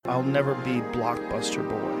I'll never be Blockbuster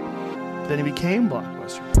Boy. Then he became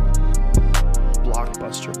Blockbuster Boy.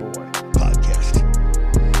 Blockbuster Boy. Podcast.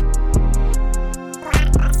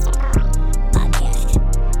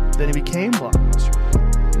 Then he became Blockbuster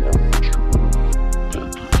Boy.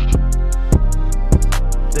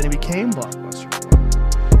 Then he became Blockbuster Boy.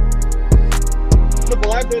 The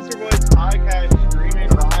Blockbuster Boys podcast streaming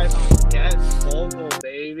live on Get Vocal,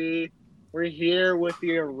 baby. We're here with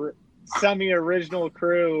the semi-original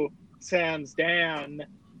crew, sans Dan.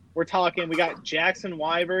 We got Jackson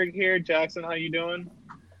Weiberg here. Jackson, how you doing?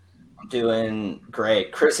 I'm doing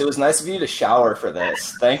great. Chris, it was nice of you to shower for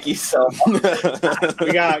this. Thank you so much.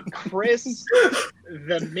 We got Chris,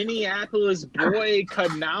 the Minneapolis boy,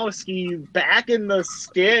 Kodnowski, back in the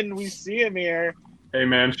skin. We see him here. Hey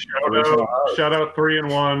man, shout out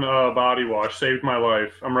 3-in-1 body wash. Saved my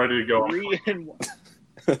life. I'm ready to go. 3-in-1.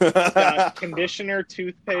 Got conditioner,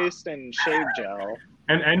 toothpaste, and shave gel.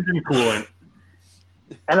 And engine coolant.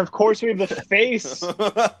 And of course we have the face,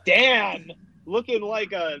 Dan, looking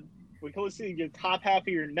like we can see the top half of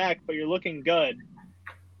your neck, but you're looking good.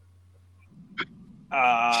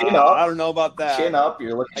 Chin up. I don't know about that. Chin up.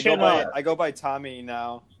 You're looking. I go by Tommy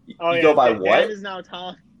now. You go by Dan what? is now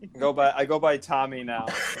Tom. I go by Tommy now.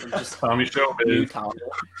 Just Tommy Showbiz.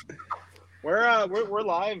 We're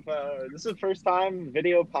live. This is the first time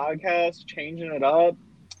video podcast, changing it up.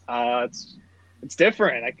 It's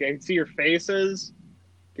different. I can see your faces.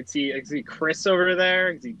 I can see Chris over there.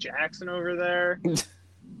 I can see Jackson over there.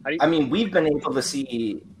 I mean, we've been able to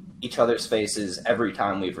see each other's faces every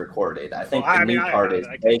time we've recorded. I think the new part is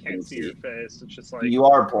I they can't can see your face. It's just like you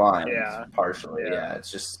are blind, Yeah. partially. Yeah. Yeah, it's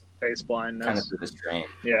just face blindness. kind of through the screen.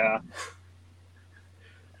 Yeah.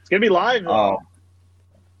 It's gonna be live though. Oh,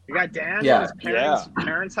 You got Dan Yeah, at his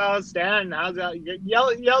parents' house. Dan, how's that? Yell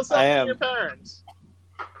something to your parents.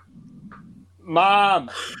 Mom,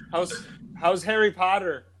 how's Harry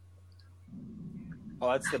Potter?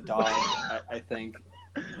 Oh, that's the dog. I think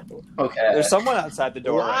okay. there's someone outside the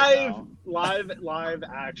door. Right now. Live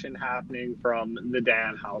action happening from the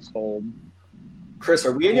Dan household. Chris,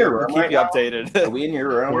 are we in your room? Keep right you now? updated. Are we in your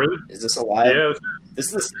room? Where? Is this alive? Yeah.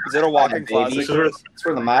 This is Is it a walk-in baby. closet? It's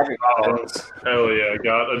where the magic happens. Hell yeah.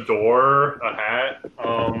 Got a door, a hat.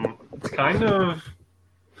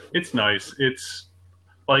 It's nice. It's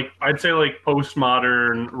like, I'd say like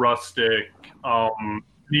postmodern, rustic,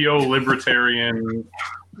 neo-libertarian,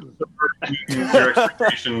 your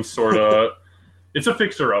expectations sort of. It's a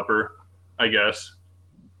fixer-upper, I guess.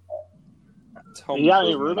 You got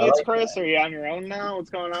any roommates, Chris? Are you on your own now? What's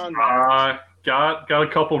going on there? Got a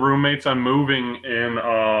couple roommates. I'm moving in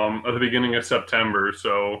at the beginning of September,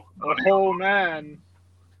 so. Oh man,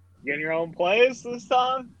 you in your own place this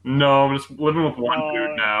time? No, I'm just living with one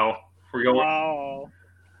dude now. We're going. Wow,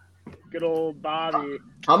 good old Bobby.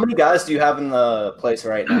 How many guys do you have in the place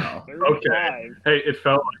right now? Okay. Hey, it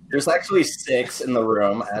felt like There's actually 6 in the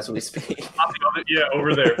room as we speak. yeah,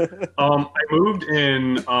 over there. I moved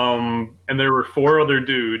in, and there were 4 other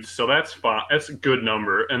dudes, so that's fine. That's a good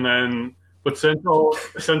number. And then, but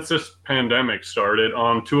since this pandemic started,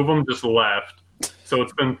 2 of them just left, so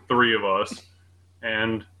it's been 3 of us,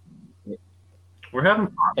 and we're having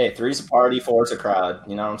fun. Hey, 3's a party, 4's a crowd.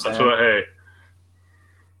 You know what I'm saying? So hey,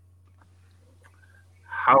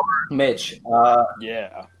 how? Mitch,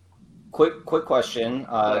 Yeah. quick question.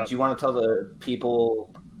 Do you want to tell the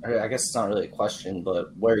people, or I guess it's not really a question,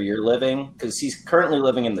 but where you're living? Because he's currently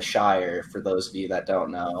living in the Shire, for those of you that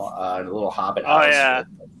don't know, in a little hobbit house. Yeah.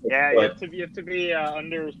 You have to be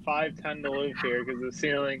under 5'10" to live here because the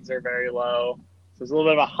ceilings are very low. So it's a little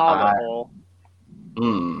bit of a hobbit hole.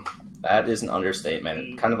 That is an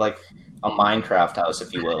understatement. Kind of like a Minecraft house,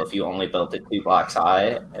 if you will, if you only built it 2 blocks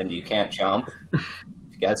high and you can't jump.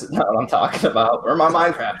 You guys know what I'm talking about. Where are my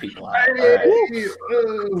Minecraft people at?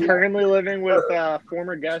 Right. Currently living with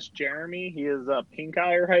former guest Jeremy. He is pink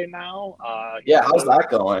eye right now. How's that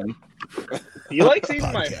going? He likes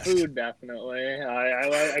eating my food, definitely.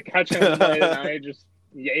 I catch him late at night.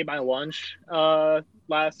 He ate my lunch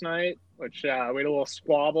last night, which we had a little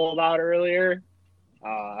squabble about earlier.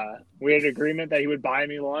 We had an agreement that he would buy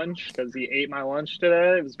me lunch because he ate my lunch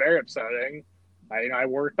today. It was very upsetting. I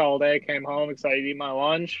worked all day, came home, excited to eat my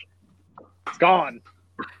lunch. It's gone.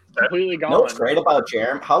 It's completely gone. You know what's great about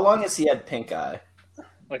Jeremy? How long has he had pink eye?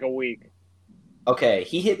 Like a week. Okay,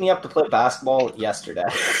 he hit me up to play basketball yesterday.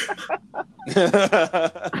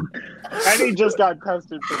 And he just got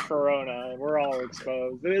tested for corona. We're all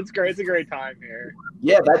exposed. It's great. It's a great time here.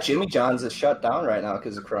 Yeah, that Jimmy John's is shut down right now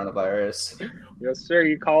because of coronavirus. Yes, sir.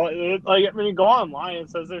 You call it like when you go online, it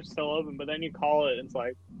says they're still open, but then you call it, and it's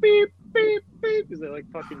like beep beep beep because they like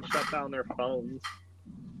fucking shut down their phones.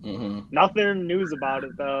 Nothing news about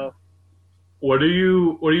it though. What are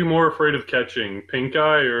you more afraid of catching, pink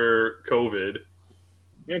eye or COVID?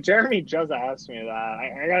 You know, Jeremy just asked me that.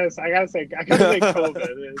 I gotta say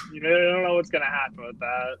COVID. You know, I don't know what's gonna happen with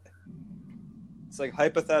that. It's like,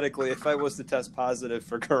 hypothetically, if I was to test positive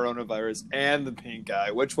for coronavirus and the pink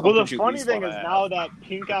eye, which one Well, would the you funny least thing wanna is have? now that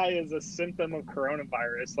pink eye is a symptom of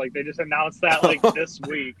coronavirus. Like they just announced that like this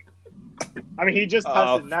week. I mean, he just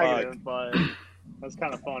tested negative, but that's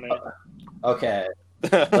kind of funny. Okay,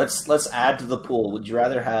 let's add to the pool. Would you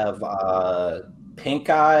rather have pink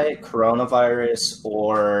eye, coronavirus,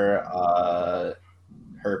 or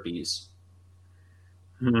herpes?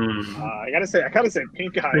 I gotta say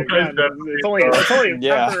pink eye Pink eye's again. definitely- It's only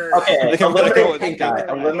Yeah. temporary. Okay, I think I'm gonna go eliminate with pink eye.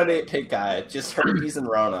 Eliminate pink eye. Just herpes and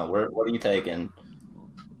Rona. What are you taking?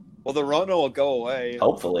 Well, the Rona will go away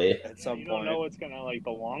Hopefully, at some You don't know point. what's gonna like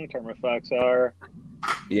the long term effects are.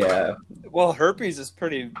 yeah, Well, herpes is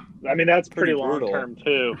pretty. I mean, that's pretty Pretty long brutal. term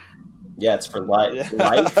too. yeah. It's for life. Yeah.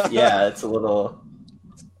 Life. Yeah, it's a little.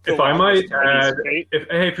 If I might add, Hey,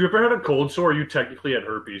 if you ever had a cold sore, you technically had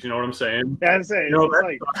herpes. You know what I'm saying? yeah, I'm saying, No, is this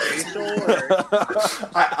like facial or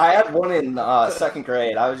I had one in second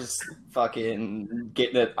grade. I was just fucking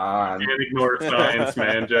getting it on. Can't ignore science,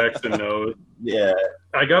 man. Jackson knows. Yeah,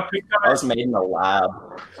 I got pink I eye. was made in the lab.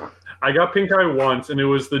 I got pink eye once, and it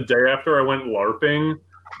was the day after I went LARPing.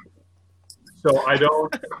 So I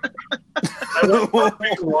went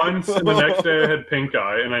LARPing once, and the next day I had pink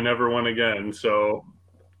eye, and I never went again. So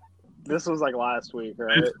this was like last week,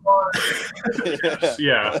 right?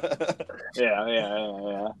 yeah,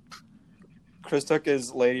 Yeah. Chris took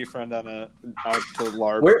his lady friend on out to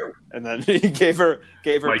LARP, Where? and then he gave her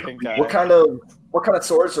Like, pink eye. What kind of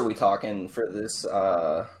swords are we talking for this?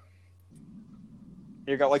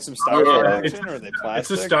 You got like some styrofoam Yeah. action, or are they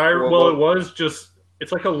plastic? it's a styrofoam. Well, it was just.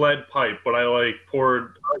 It's like a lead pipe, but I like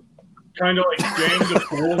poured kind of like jammed a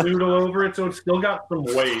pool noodle over it, so it's still got some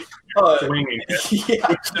weight swinging it. Yeah,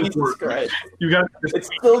 Which is Jesus important. Christ. You got, It's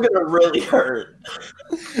still gonna really hurt.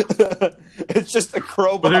 It's just a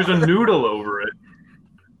crowbar. but there's a noodle over it.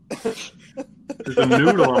 There's a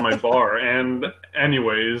noodle on my bar, and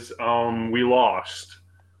anyways, we lost.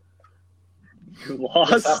 You Is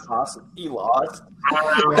lost. that possible? You lost.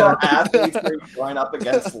 Athletes are going up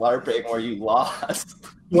against LARPing where you lost.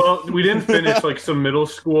 Well, we didn't finish. Like some middle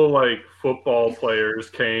school like football players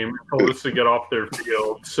came and told us to get off their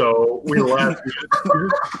field, so we left.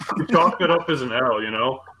 We chalked it up as an L, you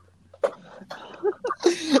know.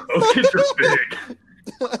 Those kids are big.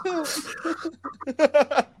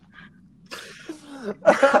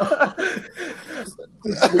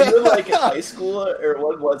 Were you like in high school or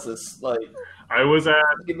what was this? Like, I was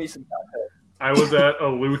give me some context. at a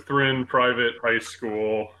Lutheran private high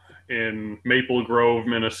school in Maple Grove,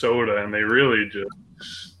 Minnesota, and they really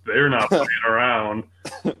they're not playing around.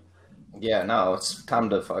 Yeah, no, it's time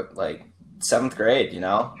to fuck like 7th grade. You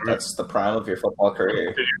know, that's the prime of your football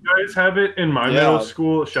career. Did you guys have it in my middle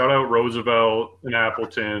school? Shout out Roosevelt and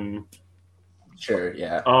Appleton. Sure,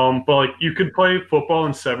 yeah, But like you could play football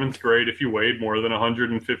in 7th grade if you weighed more than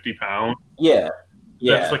 150 pounds. yeah.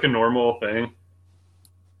 That's like a normal thing.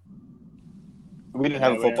 We didn't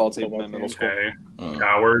have a football team in middle school. Okay, Mm,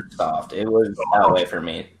 cowards. soft. It was that way for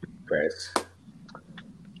me, Chris.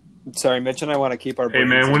 Sorry, Mitch and I want to keep our. Hey,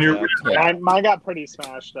 man, when you're- Yeah. Mine got pretty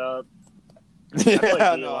smashed up. yeah,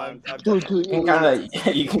 like no, I'm-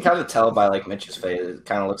 You can kind of tell by like Mitch's face. It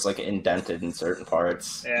kind of looks like indented in certain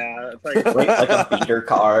parts, Yeah, it's like like a beater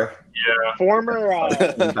car. Yeah, former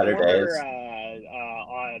Better days.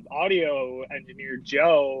 audio engineer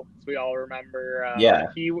Joe, as we all remember. Yeah.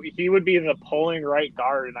 he would be the pulling right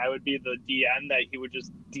guard, and I would be the DN that he would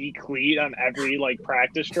just decleat on every like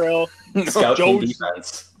practice drill. Scout team Joe's-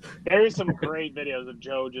 defense. There's some great videos of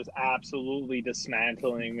Joe just absolutely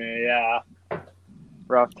dismantling me. Yeah,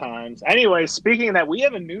 rough times. Anyway, speaking of that, we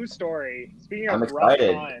have a news story. Speaking of I'm rough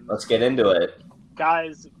excited. times, Let's get into it.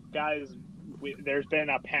 guys. There's been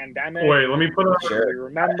a pandemic. wait, let me put on. Do we Sure.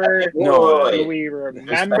 remember? No, Do wait. we There's been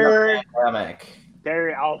remember? a pandemic. There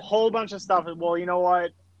a whole bunch of stuff. Well, you know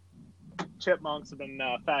what? Chipmunks have been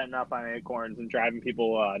fattening up on acorns and driving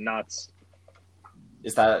people nuts.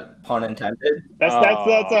 Is that pun intended? That's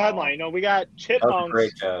a headline. You know, we got That was a chipmunks.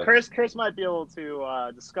 great joke. Chris might be able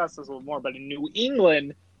to discuss this a little more, but in New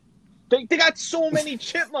England, they got so many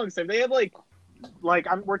chipmunks there. They have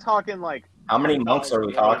we're talking like How many monks are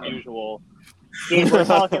we talking? Unusual. Dude, we're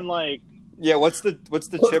talking like Yeah, what's the chip What's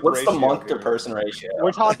ratio? the monk to here? person ratio?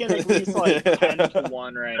 we're talking at least like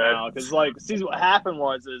 10-1 right now. Because see what happened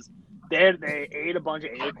is they ate a bunch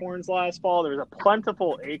of acorns last fall. There was a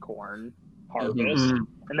plentiful acorn harvest, Mhm.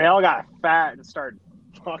 and they all got fat and started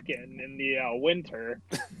fucking in the winter.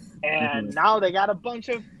 And now they got a bunch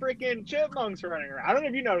of freaking chipmunks running around. I don't know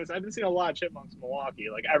if you noticed. I've been seeing a lot of chipmunks in Milwaukee,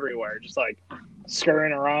 like everywhere, just like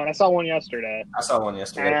scurrying around. I saw one yesterday.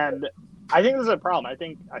 And I think this is a problem. I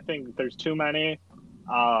think there's too many.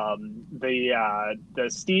 The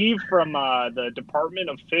Steve from the Department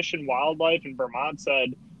of Fish and Wildlife in Vermont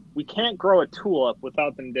said we can't grow a tulip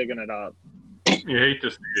without them digging it up. You hate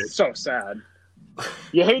to see it. It's so sad.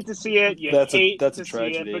 You hate to see it. That's a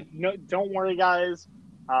tragedy. See it, but no, don't worry, guys.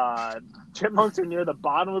 Chipmunks are near the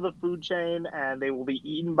bottom of the food chain, and they will be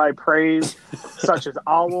eaten by prey such as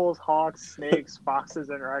owls, hawks, snakes, foxes,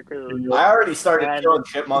 and raccoons. I already started killing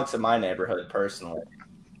chipmunks in my neighborhood personally.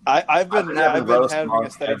 I've been having a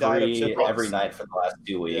steady diet of chipmunks every night for the last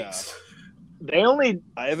 2 weeks. I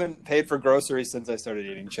haven't paid for groceries since I started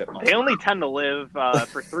eating chipmunks. They only tend to live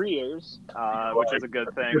for 3 years, which is a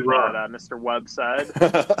good thing that Mr. Webb said.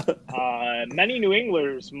 Many New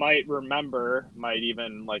Englanders might remember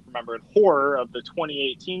in horror of the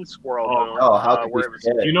 2018 squirrel boom. How could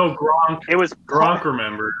Gronk? It was Gronk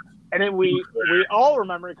remembered. And we all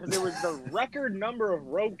remember because it was the record number of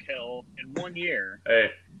roadkill in 1 year.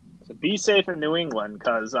 Hey. So be safe in New England,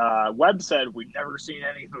 because Webb said we've never seen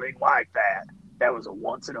anything like that. That was a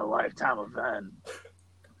once-in-a-lifetime event.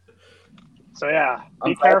 So yeah,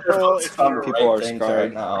 be careful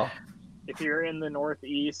if you're in the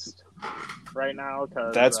Northeast right now.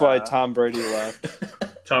 Cause, that's why Tom Brady left.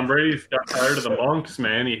 Tom Brady's got tired of the monks,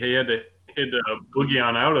 man. He had to boogie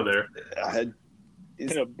on out of there.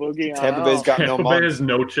 Tampa Bay's got no monks. Tampa Bay has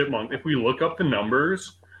no chipmunk. If we look up the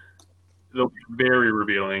numbers, they'll be very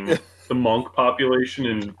revealing. The monk population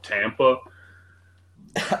in Tampa.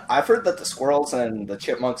 I've heard that the squirrels and the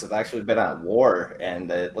chipmunks have actually been at war,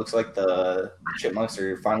 and it looks like the chipmunks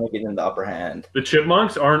are finally getting the upper hand. The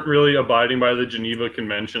chipmunks aren't really abiding by the Geneva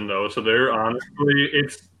Convention, though, so they're honestly,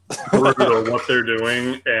 it's brutal what they're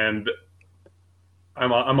doing, and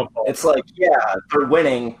I'm appalled. It's like, yeah, they're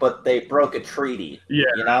winning, but they broke a treaty. Yeah,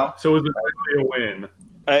 you know. So it's really a win.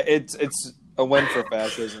 It's a win for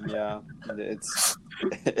fascism. Yeah, it's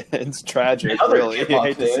tragic. Really, I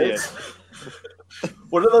hate to see it.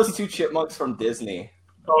 What are those two chipmunks from Disney?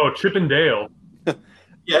 Oh, Chip and Dale.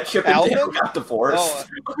 Yeah, Chip and Dale got divorced.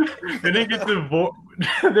 They didn't get divorced.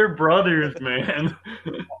 They're brothers, man.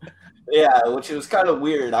 Yeah, which was kind of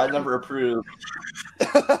weird. I never approved.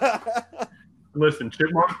 Listen,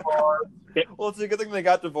 chipmunk laws. Well, it's a good thing they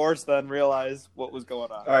got divorced then, realized what was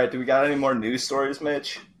going on. All right, do we got any more news stories,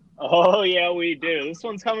 Mitch? Oh, yeah, we do. This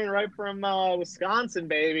one's coming right from Wisconsin,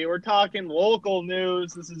 baby. We're talking local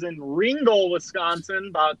news. This is in Ringgold, Wisconsin,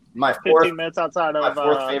 about 15 minutes outside of... My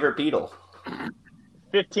fourth favorite Beatle.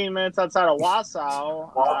 15 minutes outside of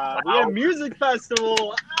Wausau. We have Music Festival.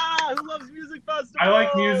 Who loves Music Festival? I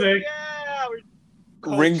like music. Yeah.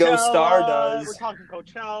 Ringo Starr does. We're talking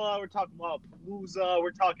Coachella. We're talking Lollapalooza.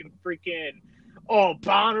 We're talking freaking... Oh,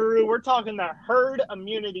 Bonnaroo. We're talking the Herd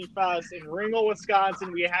Immunity Fest in Ringgold,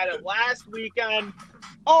 Wisconsin. We had it last weekend.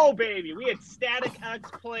 Oh, baby. We had Static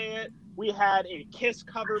X play it. We had a Kiss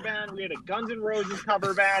cover band. We had a Guns N' Roses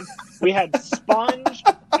cover band. We had Sponge.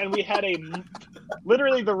 And we had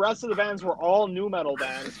literally the rest of the bands were all nu metal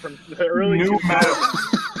bands from the early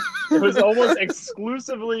 2000s. It was almost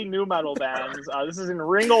exclusively nu metal bands. This is in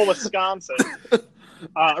Ringgold, Wisconsin.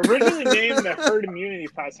 Originally named the Herd Immunity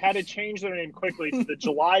Fest, had to change their name quickly to the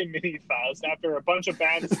July Mini Fest after a bunch of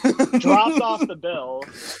bands dropped off the bill.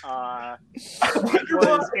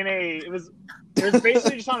 It was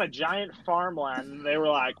basically just on a giant farmland, and they were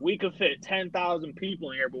like, "We could fit 10,000 people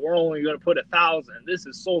in here, but we're only going to put 1,000. This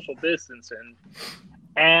is social distancing."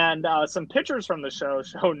 And some pictures from the show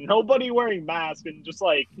show nobody wearing masks and just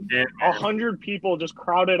like 100 people just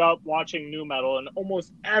crowded up watching nu metal, and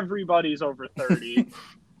almost everybody's over 30.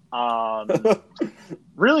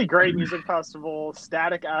 Really great music festival.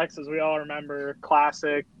 Static X, as we all remember,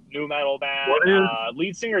 classic nu metal band.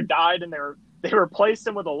 Lead singer died, and they replaced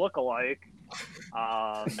him with a lookalike.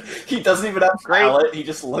 He doesn't even have talent. He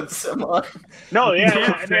just looks similar. No,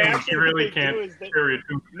 yeah. And they actually, he really can't carry a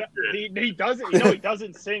tune. He doesn't. You know, he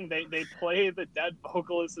doesn't sing. They play the dead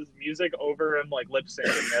vocalist's music over him, like lip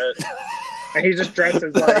syncing it, and he just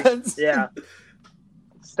dresses like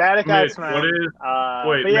Static X, man. Mitch,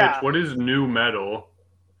 what is nu metal?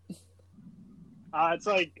 It's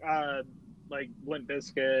like Limp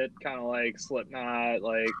Bizkit, kind of like Slipknot,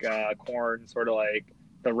 like Korn, sort of like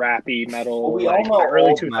the rappy metal, we all know the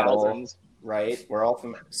early 2000s, metal, right? We're all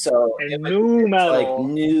from and nu metal,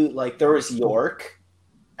 like there was York,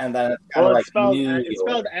 and then it's kind of like it's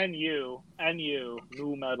spelled N-U, nu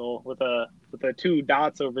metal with the two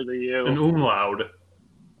dots over the U, an umlaut.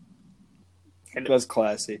 It was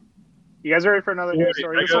classy. You guys ready for another news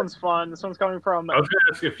story? I This got- one's fun. This one's coming from. I was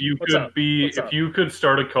gonna ask if you What's could up? be What's if up? you could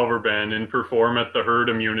start a cover band and perform at the Herd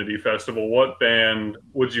Immunity Festival. What band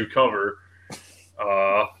would you cover?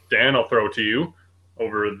 Dan, I'll throw it to you.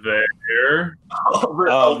 Over there.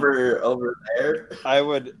 Over there. I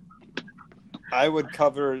would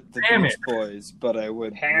cover the Damn Beach it. Boys, but I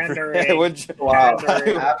would. Pandering. I would. Wow,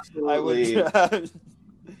 Pandering. absolutely.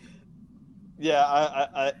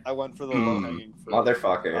 Yeah, I went for the low hanging fruit.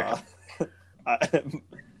 Motherfucker. I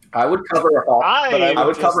I would cover a hall. I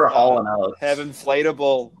would just, cover a Hall and Oates. have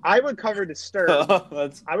inflatable. I would cover Disturbed.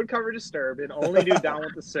 That's I would cover Disturbed and only do Down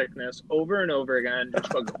with the Sickness over and over again.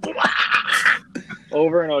 Just fucking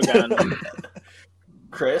over and over again.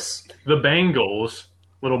 Chris, The Bangles.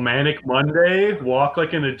 Little Manic Monday. Walk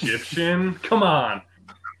Like an Egyptian. Come on.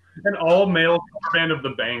 An all male cover band of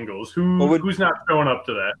the Bangles. Who's not showing up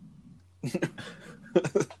to that?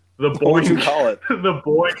 The what would you boy. call it? The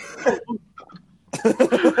boy.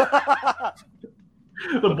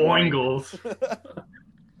 The Boingles.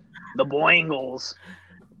 The Boingles.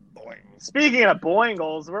 Speaking of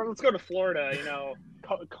Boingles, let's go to Florida.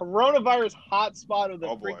 Coronavirus hotspot of the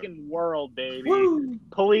Oh, boy. freaking world, baby.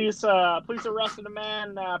 Police arrested a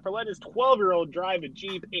man for letting his 12-year-old drive a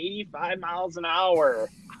Jeep 85 miles an hour.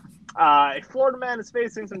 A Florida man is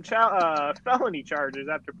facing some felony charges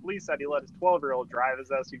after police said he let his 12-year-old drive his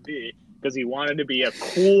SUV because he wanted to be a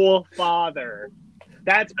cool father.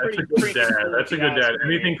 That's That's pretty a good freaking dad. cool, That's a if you good ask dad.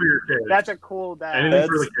 me. Anything for your kids. That's a cool dad. Anything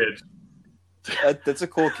for the kids. That's a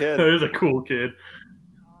cool kid. That is a cool kid.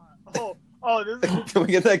 This is Can we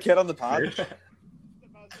get that kid on the pod?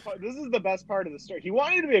 this is the best part of the story. He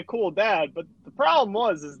wanted to be a cool dad, but the problem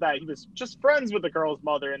is that he was just friends with the girl's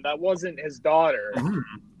mother, and that wasn't his daughter.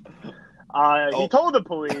 He told the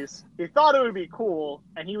police he thought it would be cool,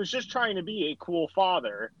 and he was just trying to be a cool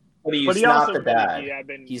father. but he's But he not also the admitted dad. he had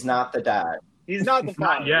been. He's not the dad. He's not the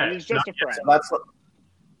Not father. yet. He's just Not a friend. So that's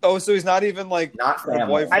Oh, so he's not even like not the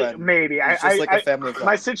family. boyfriend. Maybe He's just like a family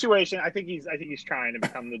my situation. I think he's trying to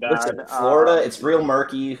become the dad. Listen, Florida, it's real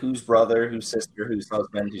murky. Whose brother, whose sister, whose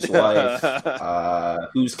husband, whose wife,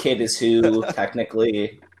 whose kid is who,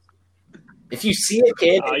 technically. If you see a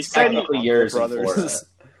kid, He it's said technically yours in Florida. brothers.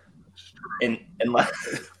 Unless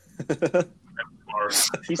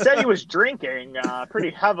He said he was drinking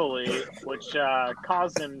pretty heavily, which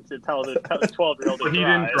caused him to tell the 12-year-old to But he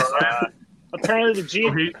drive. didn't drive. Apparently, the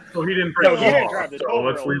Jeep. So he didn't No, break he the didn't law. drive. The So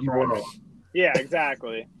let's 12-year-old leave him alone. Yeah,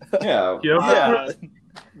 exactly. yeah, Yeah.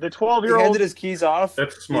 The He 12-year-old. handed his keys off.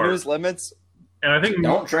 That's He smart. knew his limits. And I think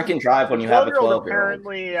don't drink and drive when you have a 12-year-old.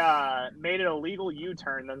 apparently made an illegal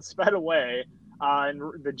U-turn, then sped away. And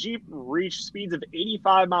the Jeep reached speeds of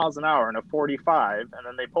 85 miles an hour in a 45, and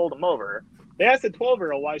then they pulled him over. They asked the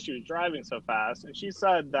 12-year-old why she was driving so fast, and she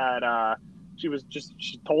said that she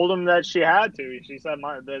told him that she had to. She said,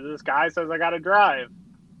 this guy says I got to drive.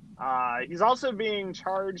 He's also being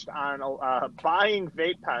charged on buying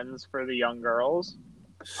vape pens for the young girls.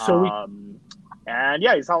 And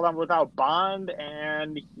yeah, he's held on without bond,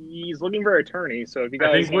 and he's looking for an attorney. So if you guys,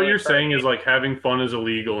 I think what want you're an saying attorney- is like having fun is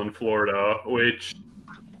illegal in Florida, which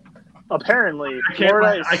apparently I can't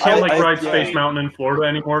Florida I can't like I- ride yeah. Space Mountain in Florida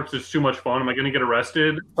anymore because it's too much fun. Am I going to get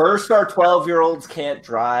arrested? First, our 12-year-olds can't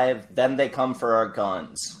drive. Then they come for our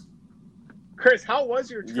guns. Chris, how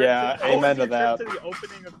was your trip? Yeah, how was amen your to that. trip to the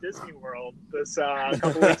opening of Disney World this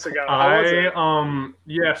couple weeks ago? How was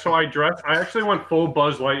it? So I dressed. I actually went full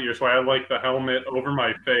Buzz Lightyear, so I had like the helmet over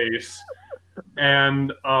my face,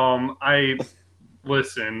 and I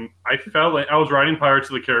fell in. I was riding Pirates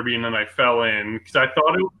of the Caribbean, and I fell in because I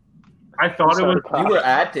thought it was. You were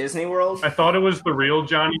at Disney World? I thought it was the real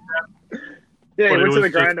Johnny Depp, Yeah, but you it went was to the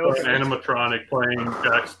just grand an opening. animatronic playing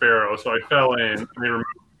Jack Sparrow. So I fell in, and they removed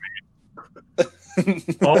me.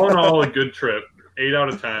 All in all, a good trip. 8 out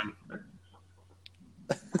of 10.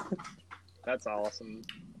 That's awesome.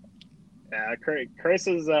 Yeah, Chris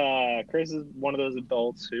is one of those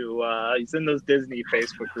adults who he's in those Disney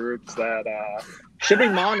Facebook groups that should be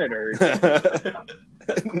monitored. I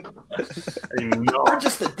know. We're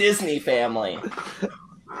just the Disney family.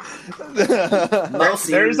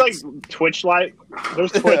 There's like Twitch live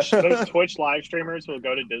live streamers who will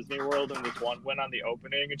go to Disney World, and this one went on the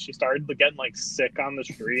opening and she started getting like sick on the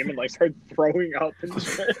stream and like started throwing up and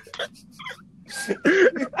shit.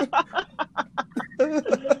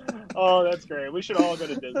 Oh, that's great. We should all go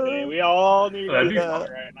to Disney. We all need to That'd do be that fun.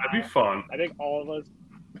 right now. That'd be fun. I think all of us.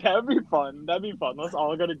 That'd be fun. Let's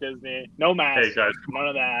all go to Disney. No mask. Hey guys, None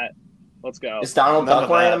of that. Let's go. Is Donald None Duck of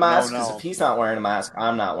wearing that. a mask? No, Because no. if he's not wearing a mask,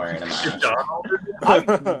 I'm not wearing a mask. Donald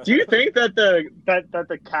Do you think that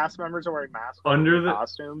the cast members are wearing masks Under in the-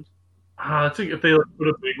 costumes? I think if they like, put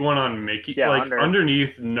a big one on Mickey, Yeah, like under.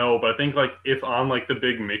 underneath, no. But I think like if on like the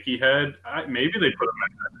big Mickey head, maybe they put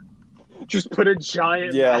a Just put a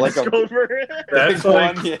giant like mask a over it. That's big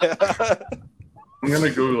like one, yeah. I'm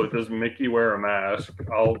gonna Google it. Does Mickey wear a mask?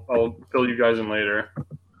 I'll fill you guys in later.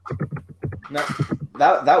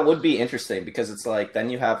 No, that would be interesting because it's like then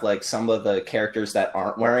you have like some of the characters that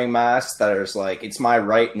aren't wearing masks that are just like it's my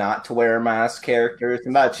right not to wear a mask characters,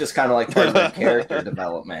 and that's just kind of like part of their character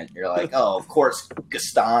development. You're like, oh, of course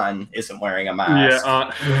Gaston isn't wearing a mask.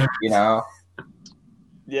 Yeah, you know.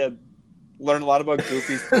 Yeah, learn a lot about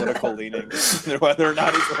Goofy's political leanings, whether or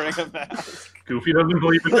not he's wearing a mask. Goofy doesn't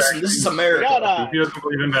believe in Listen, vaccines. this is America. Goofy doesn't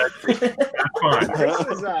believe in vaccines. That's fine. Chris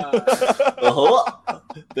is,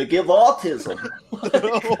 They give autism.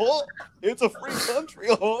 It's a free country.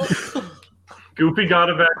 Goofy got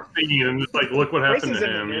a vaccine, and just like look what Chris happened is to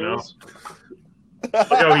in the him. You know, news. look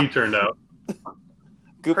how he turned out.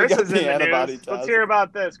 Goofy Chris got is in the the antibody news. test. Let's hear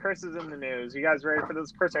about this. Chris is in the news. You guys ready for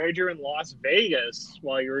this? Chris, I heard you were in Las Vegas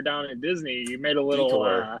while you were down at Disney. You made a little,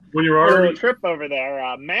 When you're little already, trip over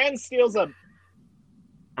there. Man steals a...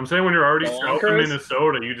 I'm saying when you're already Go on, south of Chris.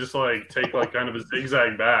 Minnesota, you just like take like kind of a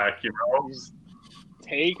zigzag back. You know, Just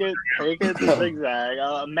take it to zigzag.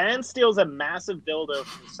 A man steals a massive dildo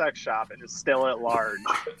from a sex shop and is still at large.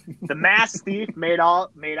 The masked thief made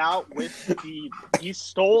out with he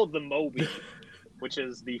stole the Moby, which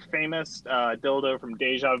is the famous dildo from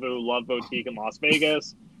Deja Vu Love Boutique in Las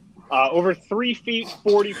Vegas. Over 3 feet,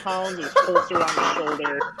 40 pounds, was holstered on his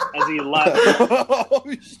shoulder as he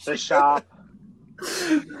left the shop.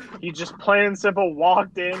 He just plain and simple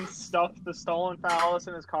walked in, stuffed the stolen phallus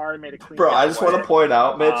in his car, and made a clean Bro, I just want to point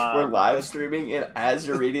out, Mitch, we're Um, live streaming, and as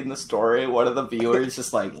you're reading the story, one of the viewers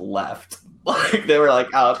just like left. Like they were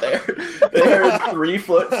like out there. They heard 3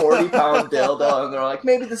 foot 40-pound dildo, and they're like,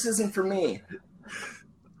 maybe this isn't for me.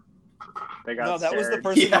 They got No, that was the scared.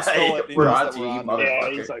 person Yeah, who stole it. He we're knows on that to we're you, on. mother- Yeah,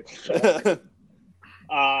 he's like, fuck.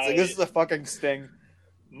 It's like, this is a fucking sting.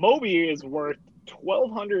 Moby is worth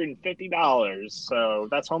 $1,250, so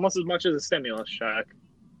that's almost as much as a stimulus check.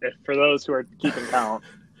 If for those who are keeping count.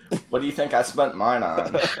 What do you think I spent mine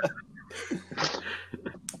on?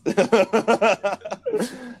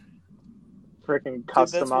 Freaking Dude,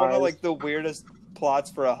 customized. that's one of like the weirdest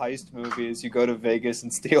plots for a heist movie is you go to Vegas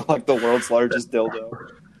and steal like the world's largest dildo.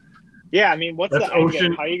 Yeah, I mean, what's That's the end Ocean-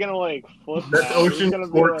 game? How are you gonna like flip that's that? Who's Ocean gonna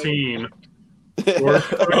be, 14.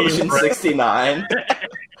 Ocean 69.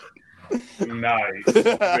 Nice,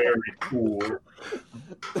 very cool.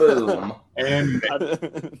 Boom. And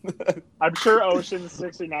I'm sure Ocean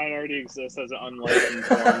 69 already exists as an unlicensed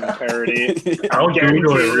porn parody. I'll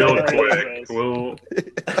Google it real Guaranteed. quick. We'll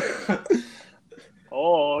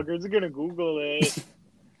Oh, Grid's gonna Google it.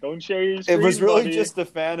 Don't share your It screen, was really buddy. just a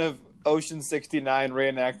fan of Ocean 69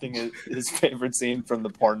 reenacting his favorite scene from the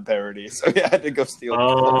porn parody, so he had to go steal it.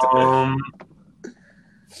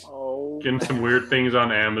 Oh, getting some weird things on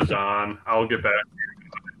Amazon. I'll get back.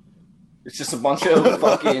 It's just a bunch of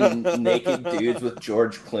fucking naked dudes with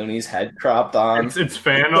George Clooney's head cropped on. It's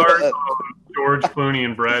fan art of George Clooney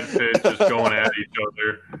and Brad Pitt just going at each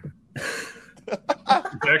other.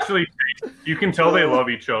 It's actually, you can tell they love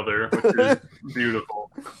each other, which is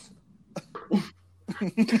beautiful.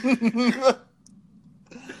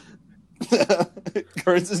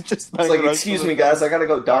 Kurtz is just It's like, excuse me, guys, I gotta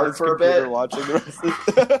go dark for a bit. Watching the rest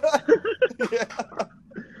of yeah.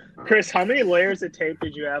 Chris, how many layers of tape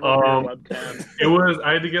did you have on your webcam? It was,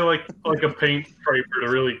 I had to get like a paint scraper to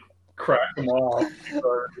really crack them off.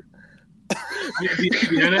 The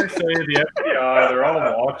NSA, the FBI, they're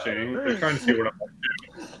all watching. They're trying to see what I'm up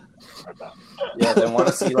to. Yeah, they want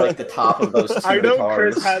to see like the top of those two I know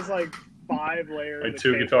guitars. Chris has like 5 layers. My of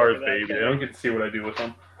 2 tape guitars, over that baby. thing. They don't get to see what I do with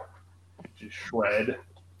them. Just shred.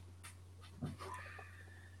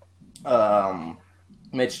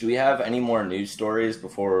 Mitch, do we have any more news stories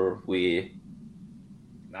before we?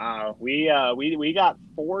 Nah, we got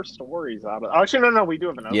 4 stories out of. Actually, no, we do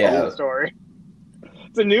have another Yeah. story.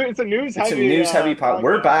 It's a news It's a heavy. news heavy pod.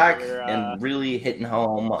 We're podcast back here. and really hitting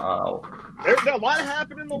home. There's a lot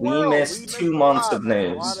happened in the We world. missed 2 months of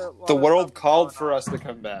news. The world called for us to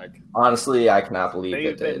come back. Honestly, I cannot believe They've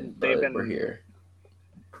it did. been- But they've been- we're here.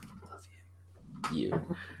 You.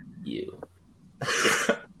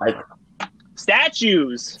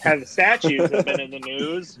 Statues have been in the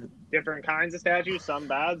news. Different kinds of statues. Some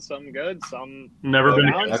bad, some good. Some Never go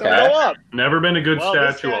been, down, some Okay. go up. never been a good Well,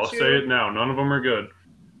 this statue. I'll statue- say it now. None of them are good.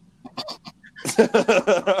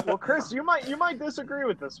 Well, Chris, you might disagree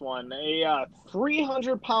with this one. A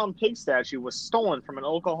 300-pound pig statue was stolen from an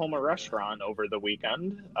Oklahoma restaurant over the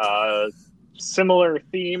weekend. Similar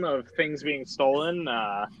theme of things being stolen.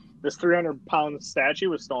 This 300-pound statue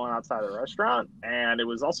was stolen outside the restaurant, and it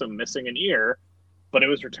was also missing an ear, but it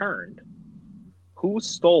was returned. Who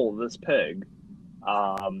stole this pig?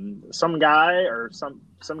 Some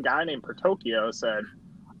guy named Protokyo said,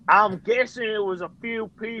 I'm guessing it was a few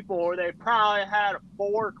people, or they probably had a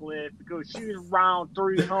forklift because she's around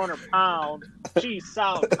 300 pounds. She's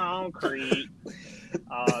solid concrete.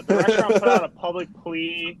 The restaurant put out a public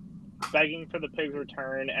plea begging for the pig's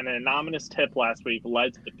return, and an anonymous tip last week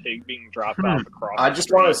led to the pig being dropped off across I the just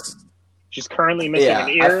street. want to. She's currently missing an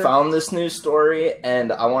Yeah, ear. I found this news story,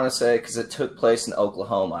 and I want to say, because it took place in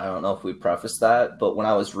Oklahoma, I don't know if we prefaced that, but when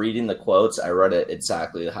I was reading the quotes, I read it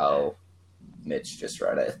exactly how Mitch just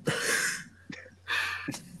read it.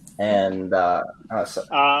 And lastly,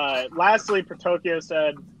 Protokyo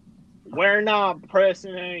said, we're not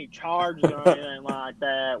pressing any charges or anything like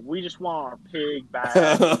that. We just want our pig back.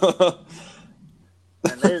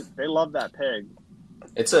 And they love that pig.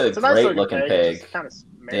 it's a nice great looking pig. It's kind of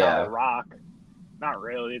made out of rock. Not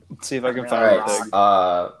really. Let's see if I can All find Rock. a pig.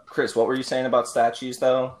 right, Chris, what were you saying about statues,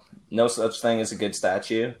 though? No such thing as a good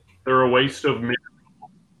statue. They're a waste of money.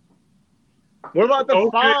 What about the Okay.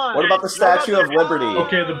 fawn? What about the Statue of Liberty?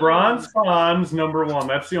 Okay, the bronze fawn's number one.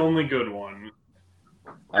 That's the only good one.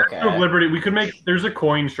 Okay. Statue of Liberty, we could make. There's a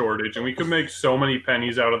coin shortage, and we could make so many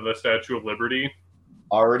pennies out of the Statue of Liberty.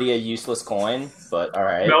 Already a useless coin, but all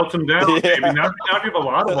right. Melt them down, Yeah. baby. Now if you have a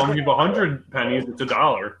lot of them, you have 100 pennies. It's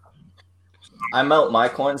 $1. I melt my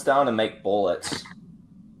coins down and make bullets.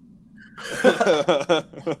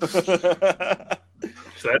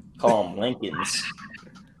 So that, Call them Lincolns.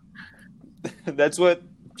 That's what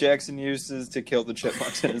Jackson uses to kill the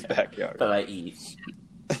chipmunks in his backyard. That I eat.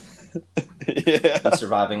 Yeah. Been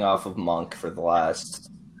surviving off of Monk for the last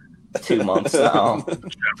 2 months now.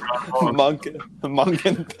 Monk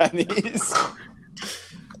and pennies.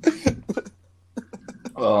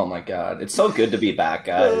 Oh my god, it's so good to be back,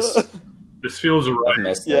 guys. this feels I've right.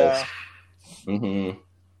 missed Yeah. this.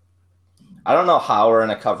 I don't know how we're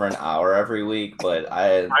gonna cover an hour every week, but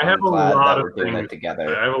I'm have a glad lot that of we're doing things. it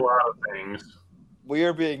together. I have a lot of things. We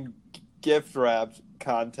are being gift wrapped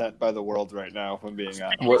content by the world right now, if I'm being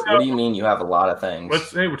honest. What do you mean you have a lot of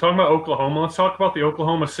things? Hey, we're talking about Oklahoma. Let's talk about the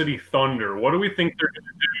Oklahoma City Thunder. What do we think they're going to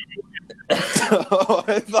Oh,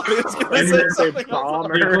 I thought he was going I to didn't say say something do? else.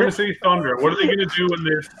 The Oklahoma City Thunder. What are they going to do in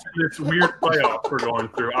this weird playoff we're going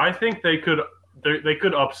through? I think they could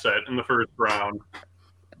upset in the first round.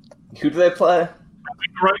 Who do they play?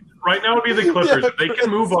 Right now would be the Clippers. Yeah, If they can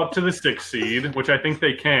move up to the 6th seed, which I think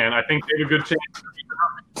they can. I think they have a good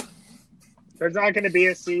chance. There's not going to be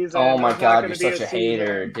a season. Oh my There's not god, gonna you're be such a season.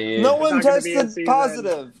 hater, dude. No one It's not gonna be a tested season.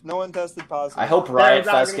 positive. No one tested positive. I hope Riot There's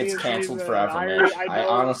not Fest gonna be gets a canceled season. forever, I Mitch. I know.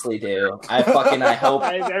 honestly do. I hope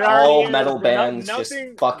There all already is. metal bands Nothing-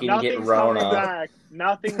 just fucking get nothing's coming Rona. back.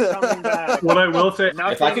 Nothing's coming back. What I will say, If I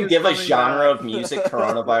Nothing could is give a coming genre back. of music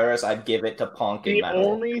coronavirus, I'd give it to punk and The metal.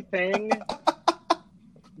 only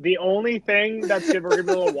thing that's ever going to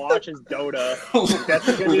be able to watch is Dota. That's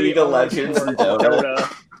gonna be League the of only Legends and sport,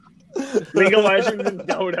 Dota. League of Legends and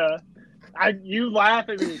Dota. You laugh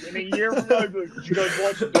at me. In a year from now, I'd be like, did you guys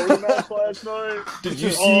watch the Dota match last night? Did you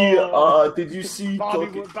see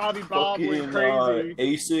Bobby Bob went crazy.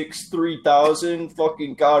 A6 3000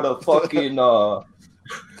 fucking got a fucking a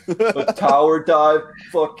tower dive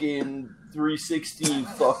fucking 360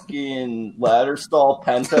 fucking ladder stall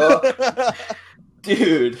penta?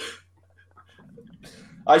 Dude,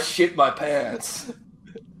 I shit my pants.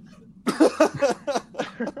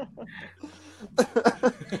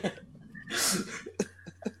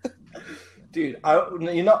 Dude, I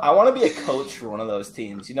want to be a coach for one of those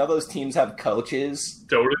teams. You know those teams have coaches?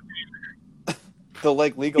 Dota. The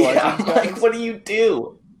League of Yeah, Legends I'm guys. like, what do you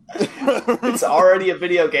do? It's already a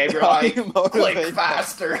video game. You're How like, you motivate click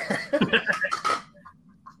faster.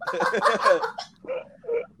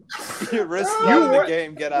 You're risking You out of the what?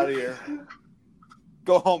 game. Get out of here.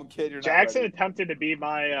 Go home, kid. You're not Jackson ready. attempted to be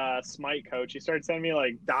my Smite coach. He started sending me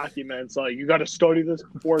like documents, like you got to study this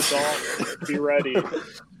before it's on. Be ready.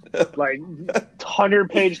 Like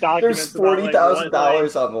 100-page documents. There's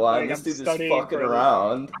 $40,000 on the line. like, This I'm dude is studying fucking for this.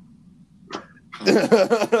 around. Into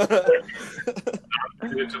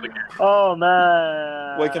the game. Oh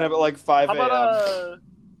man! Waking up at like 5 How a.m.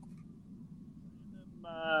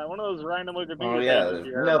 about one of those random Wikipedia Oh, yeah. pages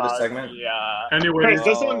You here know the about segment. Anyway, Chris,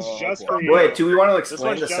 this one's just for you. Wait, do we want to This explain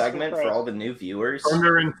one's the just for segment for Chris. all the new viewers?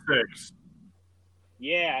 Thunder and 6.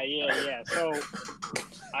 Yeah. So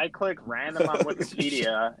I click random on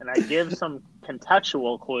Wikipedia and I give some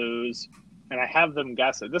contextual clues and I have them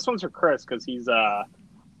guess it. This one's for Chris because he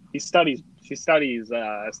studies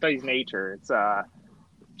nature. It's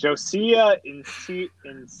Josiah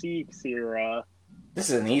Insiksira. This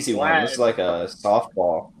is an easy one. This is like a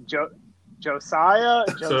softball. Josiah.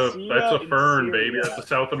 That's a fern, baby. That's a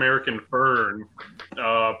South American fern,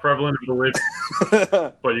 prevalent in Bolivia,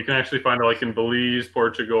 but you can actually find it like in Belize,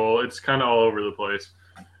 Portugal. It's kind of all over the place.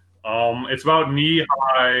 It's about knee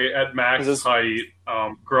high at max height.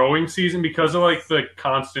 Growing season, because of like the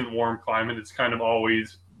constant warm climate, it's kind of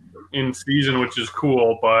always in season, which is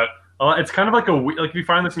cool. But it's kind of like if you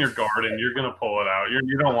find this in your garden, you're gonna pull it out.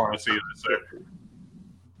 You don't want to see this there.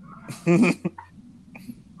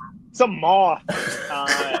 It's a moth,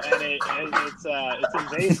 and it's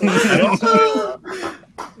invasive.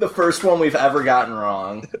 The first one we've ever gotten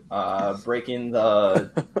wrong, breaking the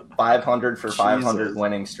 500 for 500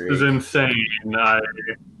 winning streak. This is insane.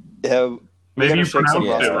 Maybe you pronounced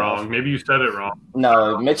it wrong. Maybe you said it wrong.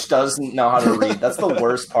 No, Mitch doesn't know how to read. That's the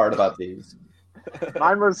worst part about these.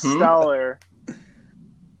 Mine was stellar.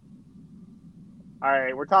 All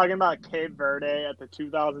right, we're talking about Cape Verde at the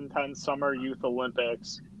 2010 Summer Youth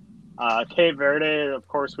Olympics. Cape Verde, of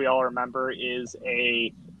course, we all remember, is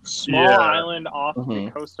a small island off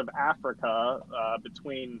the coast of Africa,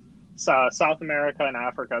 between South America and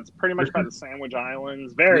Africa. It's pretty much by the Sandwich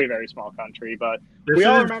Islands. Very, very small country, but we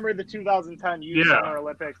all remember the 2010 Youth Summer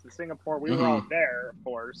Olympics in Singapore. We were all there, of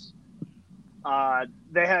course.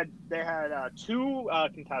 They had two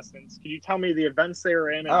contestants. Can you tell me the events they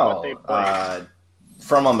were in and what they played?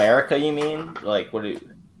 From America, you mean? Like, what do you...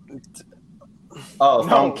 Oh,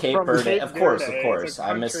 from Cape Verde. Cape Of course. Verde.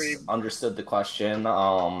 I misunderstood the question.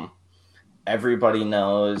 Everybody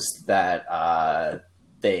knows that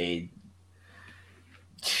they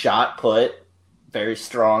shot put very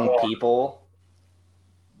strong people,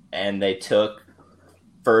 and they took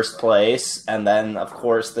first place. And then, of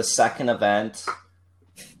course, the second event,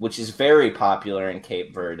 which is very popular in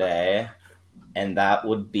Cape Verde, and that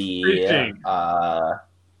would be the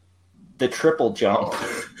triple jump.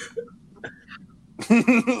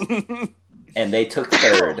 And they took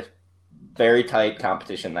third. Very tight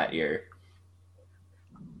competition that year.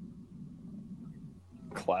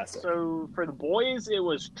 Classic. So for the boys, it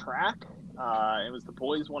was track. It was the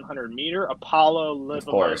boys 100 meter. Apollo Livamoto. Of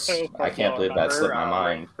course. I can't believe that slipped my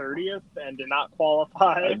mind. 30th and did not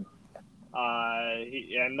qualify.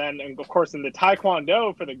 And then, of course, in the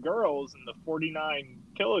Taekwondo for the girls in the 49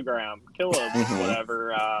 kilos,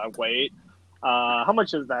 whatever weight. How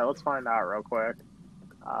much is that? Let's find out real quick.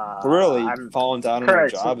 Really falling down on our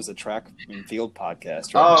job as a track and field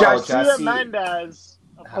podcast. Right? Garcia Mendez,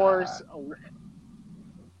 of course,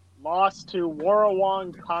 lost to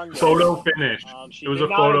Worawang Congo. Photo finish. It was a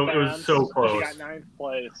photo. It was so close. She got 9th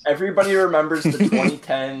place. Everybody remembers the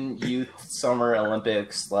 2010 Youth Summer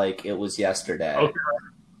Olympics like it was yesterday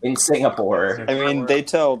in Singapore. I mean,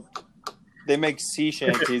 they make sea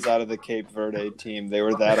shanties out of the Cape Verde team. They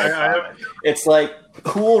were that iconic. It's like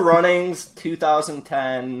Cool Runnings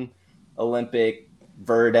 2010 Olympic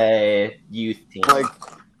Verde youth team.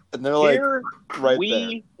 And they're like right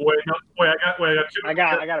there. I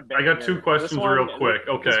got two questions real quick.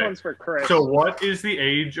 Okay. This one's for Chris. So what is the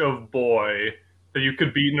age of boy that you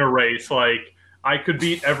could beat in a race? Like, I could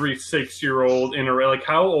beat every 6-year-old in a race. Like,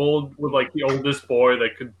 how old would like the oldest boy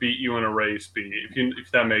that could beat you in a race be? If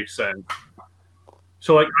that makes sense.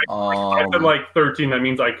 So like, I said like 13. That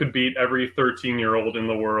means I could beat every 13-year-old in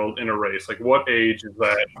the world in a race. Like, what age is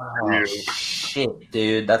that for you? Shit,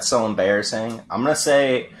 dude, that's so embarrassing. I'm gonna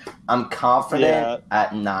say I'm confident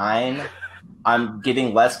at 9. I'm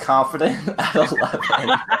getting less confident at 11.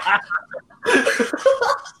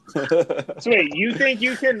 So wait, you think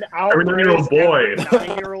you can every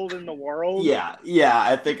 9-year-old in the world? Yeah,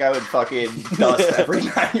 I think I would fucking dust every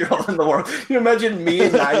 9-year-old in the world. Can you imagine me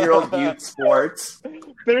in 9-year-old youth sports?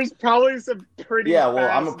 There's probably some pretty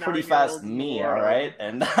I'm a pretty fast me, all right?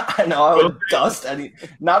 And I know I would dust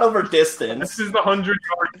not over distance. This is the 100-yard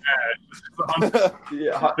dash.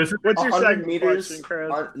 What's your second meters, question,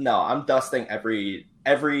 Chris? No, I'm dusting every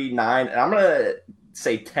 9, and I'm gonna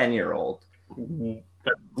say 10-year-old.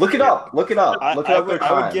 Look it up. I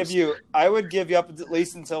would give you up at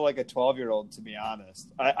least until like a 12-year-old. To be honest,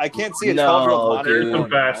 I can't see a 12-year-old.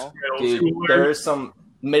 Dude, there's some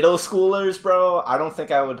middle schoolers, bro. I don't think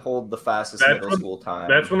I would hold the fastest middle school time.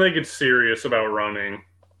 That's when they get serious about running.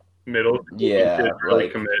 Middle school, really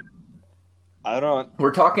commit. I don't.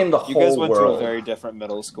 We're talking the whole world. You guys went to a very different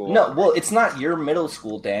middle school. No, well, it's not your middle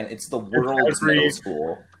school, Dan. It's the world's middle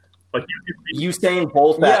school. Like Usain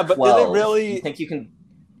Bolt at 12. But do they really? You think you can?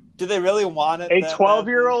 Do they really want it? A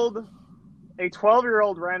 12-year-old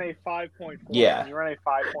ran a 5.4. Yeah, you ran a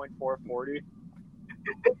 5.440.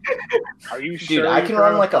 Are you sure? Dude, I can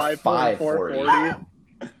run like a 5.40.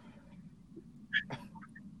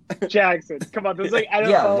 Jackson, come on. There's like NFL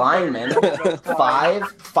Yeah, lineman.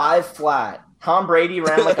 Five flat. Tom Brady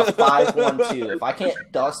ran like a 5.12. If I can't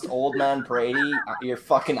dust old man Brady, you're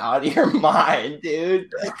fucking out of your mind,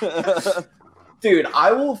 dude. Dude,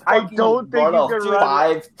 I will fucking run a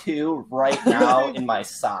 5.2 right now in my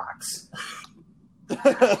socks.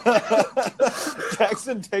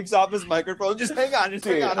 Jackson takes off his microphone. Just hang on.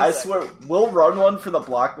 Dude, I swear, we'll run one for the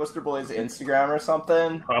Blockbuster Boys Instagram or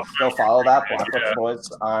something. Go follow that Blockbuster Boys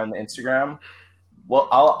on Instagram. Well,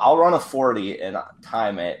 I'll run a 40 and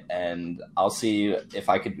time it, and I'll see if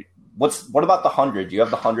I could. What about the 100? Do you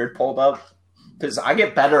have the 100 pulled up? Because I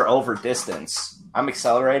get better over distance. I'm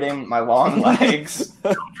accelerating my long legs.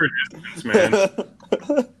 For distance, man.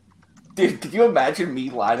 Dude, could you imagine me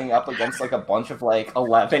lining up against like a bunch of like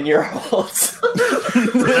 11-year-olds?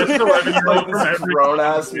 That's 11-year-old like grown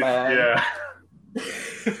ass man. Yeah.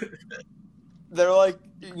 They're like,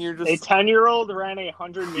 you're just a 10-year-old ran a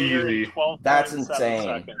 100-meter in 12. That's insane.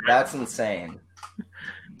 Seconds. That's insane.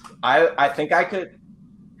 I think I could.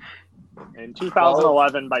 In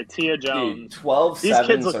 2011 by Tia Jones. Dude, 12 These kids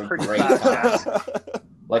sevens look are pretty great fast. times.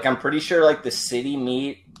 Like I'm pretty sure like the city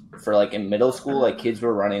meet for like in middle school, like kids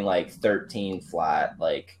were running like 13 flat,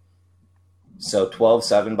 like so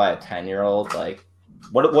 12.7 by a 10-year-old. Like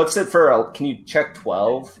what's it for? Can you check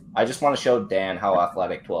 12? I just want to show Dan how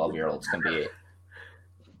athletic 12-year-olds can be.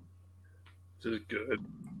 This is good,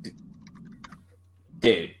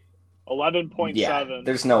 dude. 11.7. Yeah,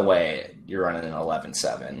 there's no way you're running an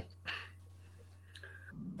 11.7.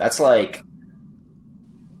 That's like.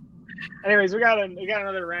 Anyways, we got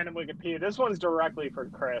another random Wikipedia. This one's directly for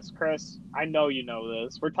Chris. Chris, I know you know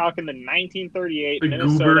this. We're talking the 1938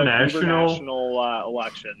 Minnesota gubernational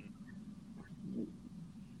election.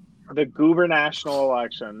 The gubernational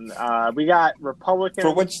election. We got Republican.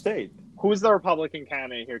 For which state? Who's the Republican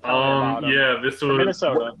candidate here? Tell me about him. Yeah, this was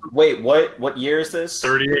Minnesota. Wait, what year is this?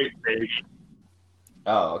 38, baby.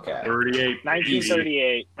 Oh, okay. 38.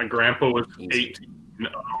 1938. My grandpa was 18.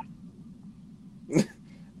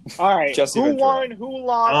 All right. Jesse Who Ventura. won? Who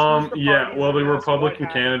lost? Yeah. Well, the Republican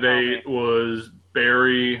candidate was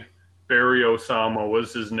Barry Osama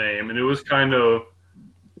was his name, and it was kind of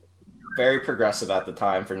very progressive at the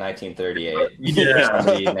time for 1938. Yeah.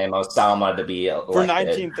 Somebody named Osama to be elected. For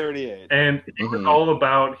 1938. And it was all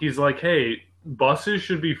about. He's like, hey, buses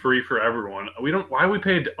should be free for everyone. Why we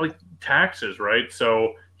pay like taxes, right?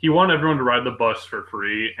 So he wanted everyone to ride the bus for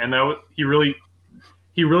free, and he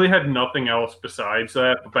really had nothing else besides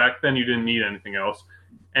that. But back then, you didn't need anything else.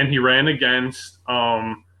 And he ran against.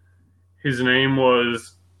 His name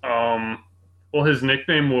was. His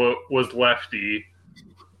nickname was Lefty,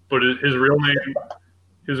 but his real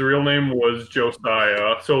name was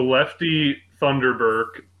Josiah. So Lefty Thunderberg.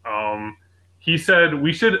 He said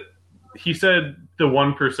the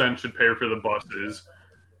 1% should pay for the buses,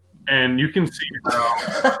 and you can see how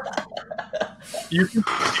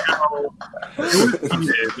it was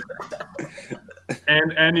heated.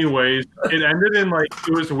 And anyways, it ended in like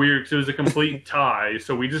it was weird because it was a complete tie.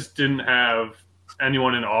 So we just didn't have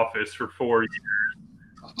anyone in office for 4 years.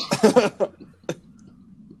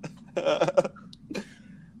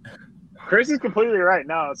 Chris is completely right.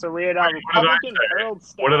 No, so we had Republican Harold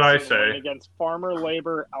What did I Stetson say? against farmer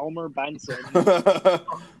labor Elmer Benson.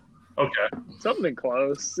 Okay. Something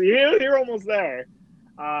close. You're almost there.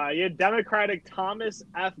 You had Democratic Thomas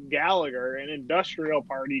F. Gallagher and Industrial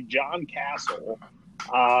Party John Castle.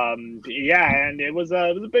 And it was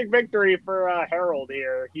a big victory for Harold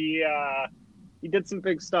here. He did some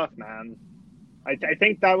big stuff, man. I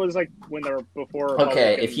think that was like when they were before.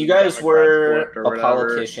 Okay, if you guys were a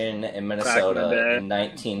politician in Minnesota in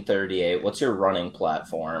 1938, what's your running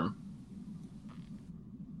platform?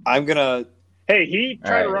 I'm gonna. Hey, he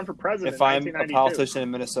tried to run for president. If I'm a politician in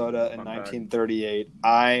Minnesota in 1938,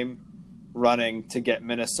 I'm running to get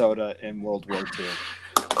Minnesota in World War II.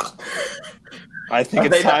 I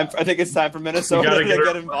think it's time for Minnesota to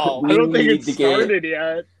get involved. I don't think it started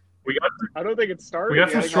yet. I don't think it started. We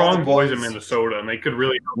got some strong boys in Minnesota, and they could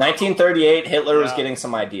really. 1938, Hitler was getting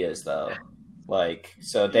some ideas, though. Like,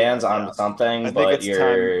 so Dan's on something, but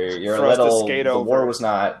you're a little. The war was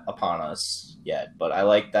not upon us yet, but I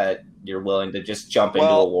like that you're willing to just jump into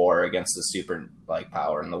a war against the super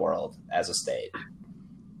power in the world as a state.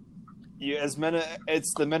 It's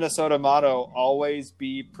the Minnesota motto: always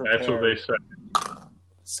be prepared. That's what they said.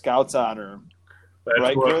 Scouts honor. That's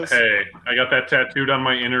right, what. Chris? Hey, I got that tattooed on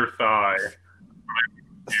my inner thigh.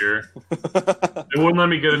 Here, they wouldn't let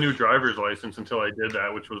me get a new driver's license until I did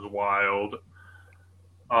that, which was wild.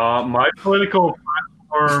 My political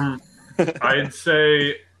platform, I'd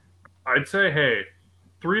say, hey,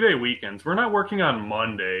 3-day weekends. We're not working on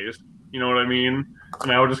Mondays. You know what I mean?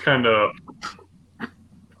 And I would just kind of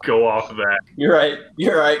go off of that. You're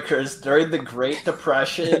right, Chris. During the Great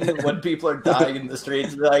Depression, when people are dying in the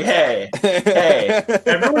streets, be like, hey.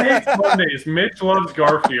 Everyone hates Mondays. Mitch loves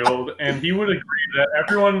Garfield, and he would agree that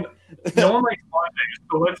no one likes Mondays,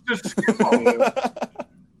 so let's just skip all.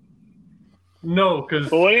 No,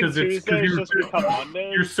 because you're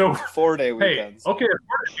so 4-day weekends. Hey, okay, a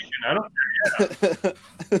 4-day weekend. I don't care.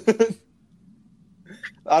 Yeah.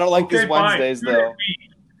 I don't like these Wednesdays fine. though.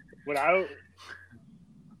 What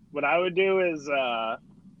I would do is I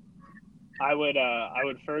would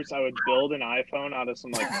build an iPhone out of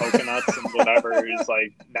some like coconuts and whatever is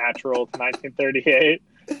like natural to 1938,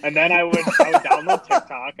 and then I would download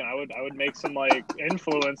TikTok and I would make some like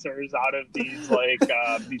influencers out of these like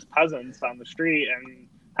these peasants on the street and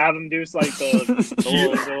have them do like the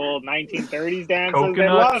little 1930s dances. Coconuts? They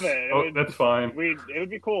love it. That's fine. It would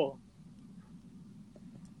be cool.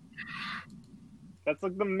 That's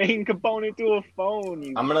like the main component to a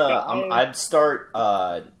phone. I'd start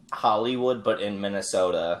Hollywood, but in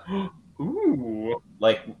Minnesota. Ooh.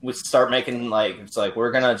 Like, we start making, like, it's like,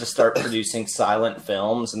 we're gonna just start producing silent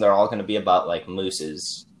films, and they're all gonna be about, like,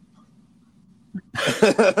 mooses.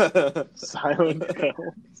 Silent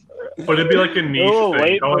films. But it'd be like a niche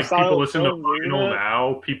thing. How, like, people listen to films, Vinyl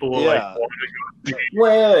now. People will, like, want to go see.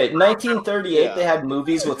 Wait. 1938, they had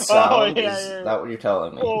movies with sound? yeah. Is that what you're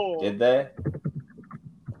telling me? Oh. Did they?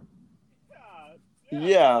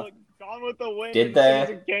 Yeah. Gone with the Wind. Did they?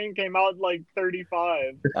 Citizen Kane came out in like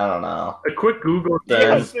 35. I don't know. A quick Google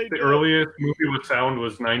Yes, says the earliest movie with sound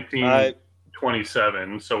was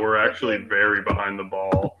 1927, so we're actually very behind the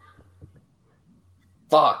ball.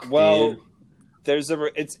 Fuck, Well, dude. it's a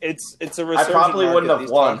resurgent I probably market. wouldn't have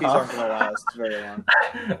These won, talkies huh? aren't going to last very long.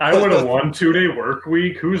 I would have won 2-day work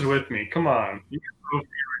week. Who's with me? Come on. You can prove me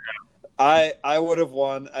I would have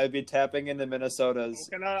won. I'd be tapping into Minnesota's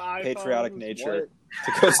patriotic nature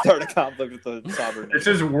to go start a conflict with the sovereign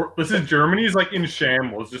nation. This is Germany's like in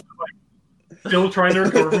shambles, just like still trying to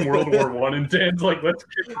recover from World War One, and Dan's like, let's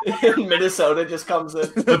Minnesota just comes in.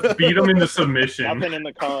 let's beat them into submission. Nothing in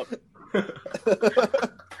the cup.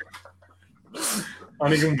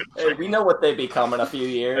 Hey, we know what they become in a few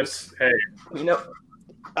years. Hey, We know.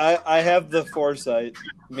 I have the foresight.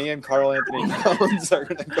 Me and Carl Anthony Towns are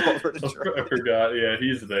going to go over to Germany. I forgot. Yeah,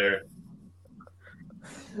 he's there.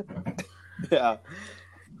 Yeah.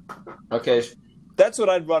 Okay. That's what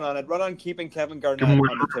I'd run on. I'd run on keeping Kevin Garnett Give him on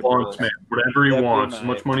whatever the he wants, man. Whatever he That'd be wants, as my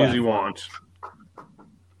much money as he platform. wants.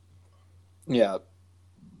 Yeah.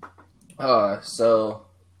 So,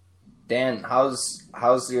 Dan,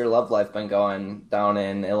 how's your love life been going down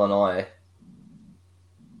in Illinois?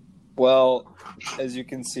 Well, as you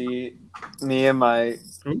can see, me and my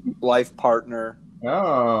life partner,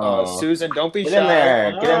 Oh, Susan, don't be Get shy. in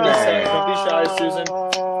there. Get in I'm just there. saying, don't be shy, Susan.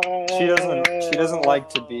 She doesn't like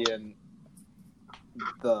to be in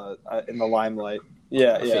the limelight.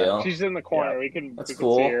 Yeah. feel. She's in the corner. Yeah. We can That's see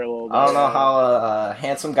cool. her a little bit. I don't know how a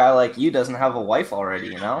handsome guy like you doesn't have a wife already.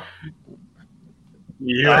 You know.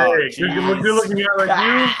 Yeah, Oh, hey, good looking guy like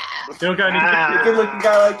you. You don't got any. Good looking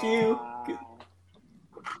guy like you.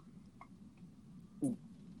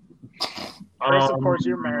 Chris, of course,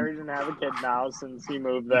 you're married and have a kid now since he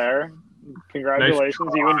moved there. Congratulations,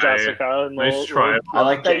 Nice you and try. Jessica. And Nice try. I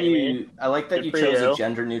like that Jamie. you Good for chose you. a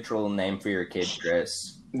gender neutral name for your kid,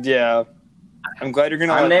 Chris. Yeah. I'm glad you're going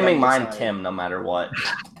to I'm let naming them mine decide. Tim, no matter what.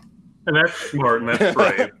 And that's smart and that's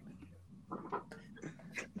brave.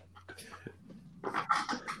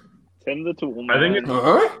 Tim the Tool I think Man.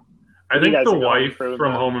 Huh? I You think guys the are going wife through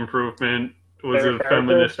from that. Home Improvement was Favorite a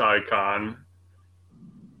feminist icon.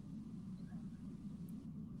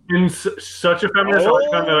 In such a feminist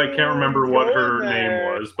icon that I can't remember what her name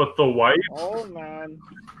was. But the wife, Oh, man.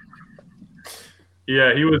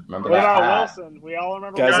 yeah, he was. Remember What that about hat? Wilson? We all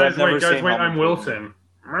remember Guys, Wilson. I've never Guys, seen wait, Home I'm Improvement. Wilson.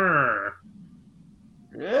 Brr.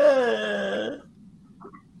 Yeah.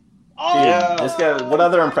 Oh! Yeah. This guy. What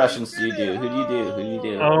other impressions do you do? Who do you do? Who do you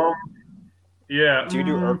do? Yeah. Do you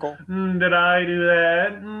do Urkel? Did I do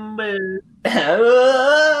that?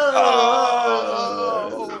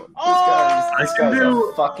 This I can guy's do-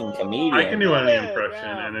 a fucking comedian. I can do any Damn, impression,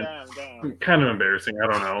 and damn. it's kind of embarrassing. I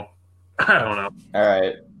don't know. All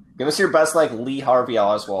right, give us your best, like Lee Harvey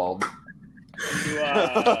Oswald. See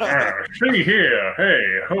here,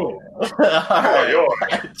 hey ho. All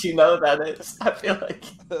right, do you know who that is? I feel like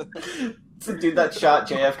it's the dude that shot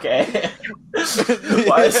JFK.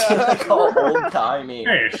 Why is he like all old timey?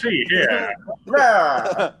 Hey, see here.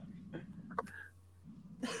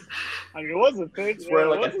 I mean, it was a thing. He's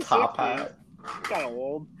wearing like a top hat. Kind of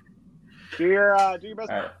old. Do your best.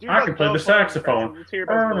 Right. Do your I best can play the Bill Clinton saxophone. impression. Let's hear your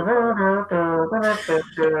best Bill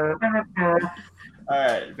Clinton. All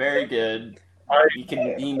right, very good.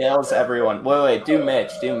 He nails everyone. Wait, do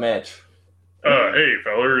Mitch. Hey,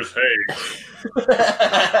 fellers. Hey.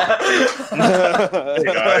 Hey,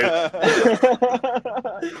 guys.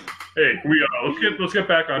 Hey, let's get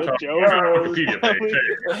back on topic. We got a Wikipedia page.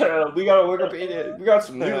 Hey. We got a Wikipedia. We got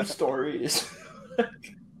some news stories.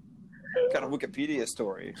 Got a Wikipedia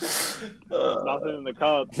story. Nothing in the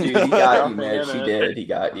cup. Dude, he got you, Mitch. He did. He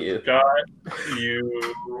got you. Got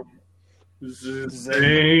you.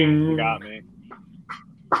 Zing. You got me.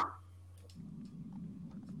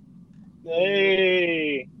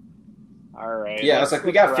 Hey. All right. Yeah, I was like,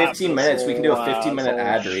 we got 15 minutes. We can do a 15-minute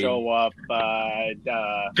ad read. Show up.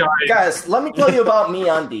 Guys, let me tell you about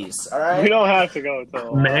MeUndies, all right? We don't have to go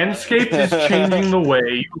till Manscaped is changing the way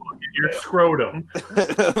you look at your scrotum.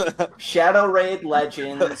 Shadow Raid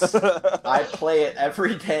Legends. I play it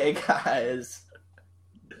every day, guys.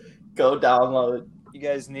 Go download. You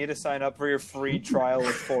guys need to sign up for your free trial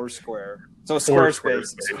of Foursquare. So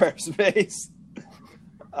Squarespace.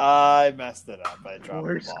 I messed it up. I dropped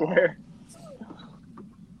Foursquare.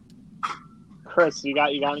 Chris, you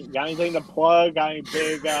got anything to plug? Got any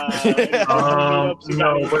big meetups?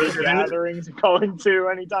 Gatherings going to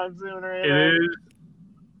anytime soon or anything? It is.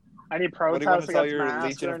 Any protests? What do you want to tell your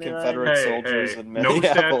Legion of Confederate soldiers in Minneapolis?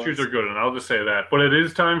 No statues are good, and I'll just say that. But it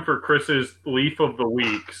is time for Chris's Leaf of the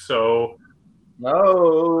Week, so...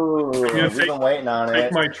 No, we've been waiting on it.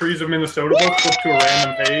 Take my Trees of Minnesota book, flip to a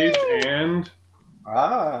random page, and...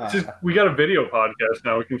 we got a video podcast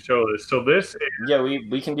now. We can show this. So this is... Yeah,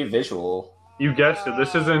 we can do visual. You guessed it.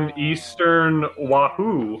 This is an Eastern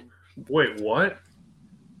Wahoo. Wait, what?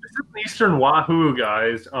 This is an Eastern Wahoo,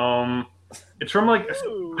 guys. It's from like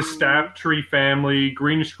the staff tree family,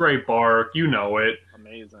 greenish gray bark. You know it.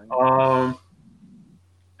 Amazing.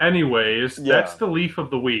 Anyways, that's the leaf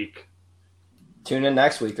of the week. Tune in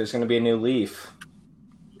next week. There's going to be a new leaf.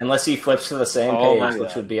 Unless he flips to the same page,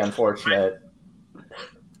 which would be unfortunate.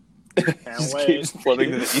 Just keeps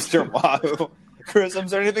flipping to the Eastern Wahoo. Chris, I'm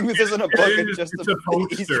sorry, anything this isn't a book. It's just a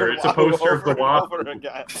poster. It's a poster of the Wahoo.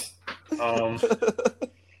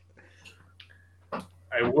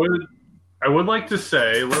 I would like to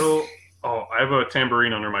say a little. Oh, I have a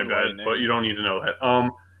tambourine under my bed, but you don't need to know that.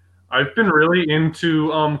 I've been really into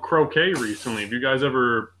croquet recently. Have you guys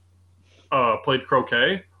ever played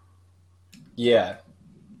croquet? Yeah.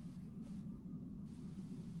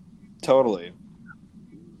 Totally.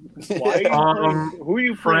 Why who are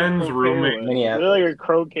you friends, roommates? Really, a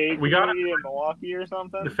croquet we got in Milwaukee or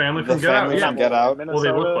something? The family from Get Out. Yeah. Get Out.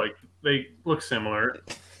 Well, they look similar.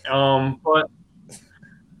 But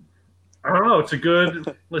I don't know. It's a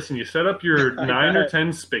good listen. You set up your 9 or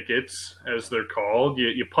 10 spigots, as they're called.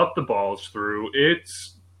 You putt the balls through.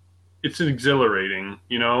 It's exhilarating,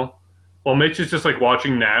 you know. Well, Mitch is just like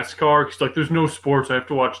watching NASCAR. He's like, "There's no sports. I have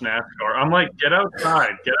to watch NASCAR." I'm like, "Get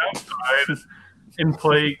outside, and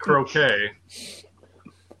play croquet."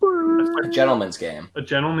 A gentleman's game. A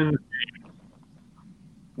gentleman's game.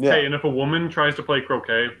 Yeah. Hey, and if a woman tries to play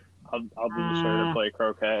croquet, I'll be sure to play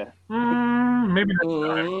croquet. Maybe next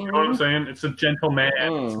time. You know what I'm saying? It's a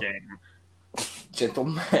gentleman's game.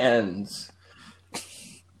 Gentleman's.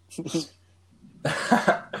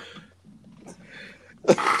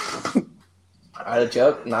 I had a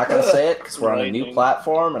joke. Not going to say it because we're on a new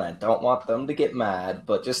platform and I don't want them to get mad.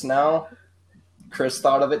 But just now, Chris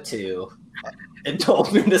thought of it too and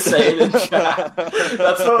told me to say it in chat.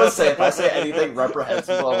 That's what I was saying. If I say anything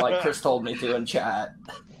reprehensible, I'm like, Chris told me to in chat.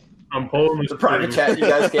 I'm pulling the private chat you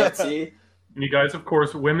guys can't see. And you guys, of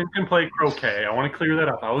course, women can play croquet. I want to clear that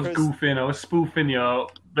up. I was goofing. I was spoofing you.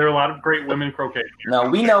 There are a lot of great women croquet. No,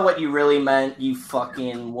 we know what you really meant, you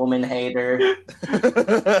fucking woman hater.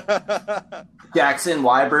 Jackson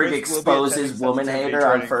Weiberg exposes woman hater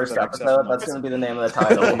on first episode. That's going to be the name of the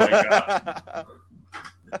title. Oh my god.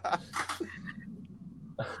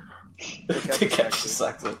 To catch the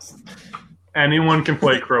sexist. Anyone can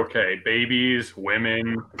play croquet. Babies,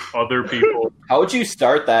 women, other people. How would you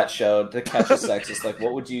start that show to catch a sexist? Like,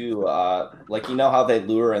 what would you, like, you know how they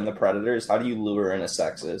lure in the predators? How do you lure in a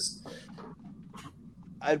sexist?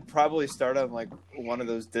 I'd probably start on, like, one of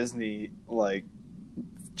those Disney, like,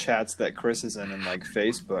 chats that Chris is in like,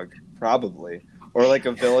 Facebook, probably. Or, like,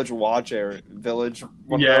 a Village Watch area. One of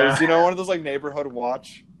those, you know, one of those, like, neighborhood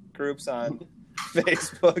watch groups on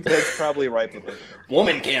Facebook. That's probably right.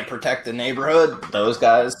 Woman can't protect the neighborhood. Those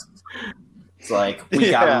guys. It's like, we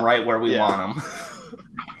got them right where we want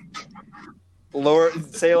them.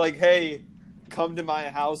 Say like, hey, come to my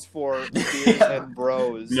house for beers and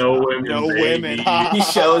bros. No women. No baby. women. He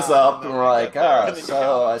shows up and we're like, Oh,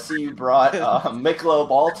 so I see you brought Michelob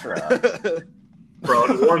Ultra. Brought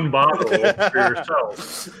one bottle for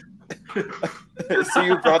yourself. So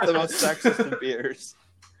you brought the most sexist of beers.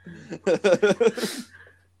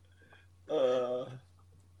 All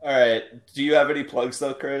right. Do you have any plugs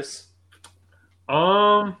though, Chris?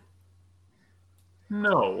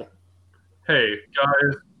 No. Hey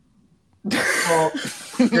guys. Well,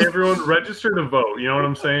 hey everyone, register to vote. You know what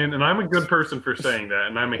I'm saying? And I'm a good person for saying that,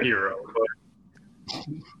 and I'm a hero. But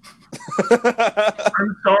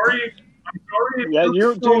I'm sorry. Yeah,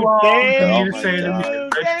 you're so long for thank me to say to me,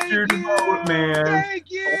 register to vote, man. Thank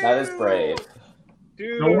you. That is brave.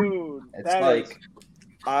 Dude. It's that like is-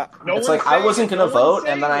 no it's one's like I saying wasn't it. gonna No vote, one's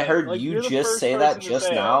and then I saying heard it. Like, you you're the just first say that person to just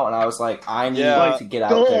say now, it. and I was like, I need Yeah. to get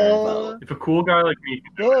out there and vote. If a cool guy like me,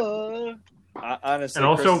 Duh. Honestly, And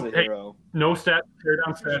also, Chris is a hey, hero. no stat, tear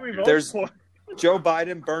down Who should we stat. vote There's- for? Joe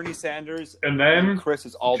Biden, Bernie Sanders, And then Chris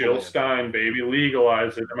is all the Jill way. Stein, baby,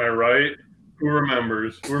 legalize it. Am I right? Who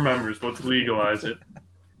remembers? Let's legalize it.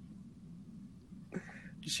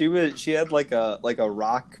 She had like a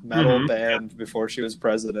rock metal Mhm. band before she was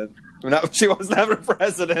president. No, she was never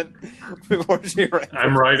president before she ran.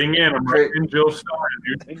 I'm writing in. I'm writing in Jill Stein,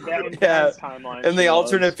 dude. In Valentine's Yeah. timeline. In the she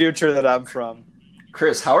alternate was. future that I'm from.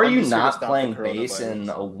 Chris, how are I'm you just here to not stop playing the bass coronavirus. in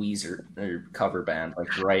a Weezer or cover band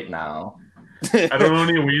like right now? I don't know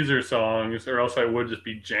any Weezer songs, or else I would just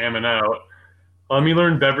be jamming out. Let me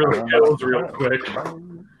learn Beverly Hills real quick.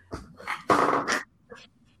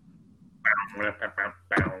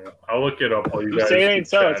 I'll look it up while you You guys say it ain't keep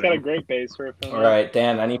so. It's got a chatting. great bass for a film. All right,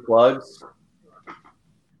 Dan, any plugs?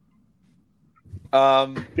 Yeah,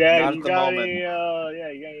 Not you at the got moment. any? You got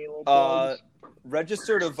any little plugs?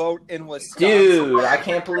 Register to vote in Wisconsin. Dude, I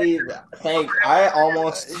can't believe that. I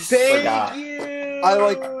almost forgot. you.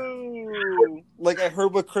 Like I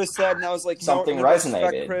heard what Chris said, and I was like, Something no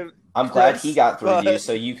respect, resonated. I'm glad he got through but- you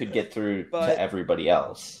so you could get through but- to everybody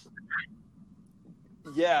else.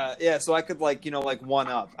 Yeah. So I could one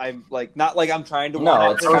up. I'm like not like I'm trying to. No, one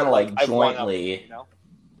up it's him, kinda but, like I've one up jointly. him, you know?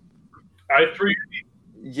 I three.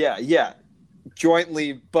 Yeah.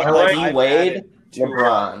 Jointly, but I like like I've Wade, added to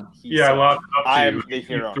LeBron. he Yeah, I said. locked it up to I'm you. the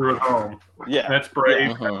hero. You threw it home. Yeah. That's brave.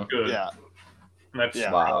 Yeah. That's good. Yeah. That's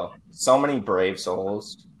Yeah. Wow, so many brave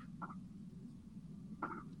souls.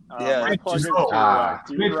 Yeah. My plug is to Ah.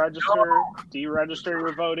 deregister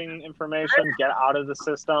your voting information. Get out of the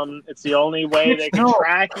system. It's the only way they can No.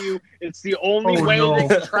 track you. It's the only Oh, way no. they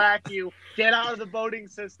can track you. Get out of the voting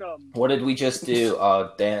system. What did we just do?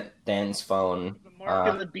 Dan's phone. The mark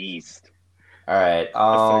of the beast. All right.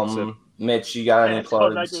 I fixed it. Mitch, you got any And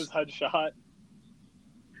Todd plugs? was headshot.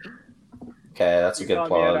 Okay, that's a You good can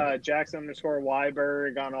follow me plug. at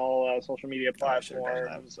Jackson_Weiberg on all social media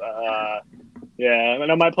platforms. Yeah, I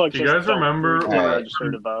know my plug. Do you guys remember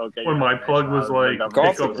register to vote? Get when your my information plug was out, like and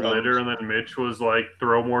Golf pick up clubs. litter, and then Mitch was like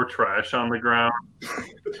throw more trash on the ground.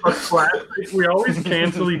 But classic, we always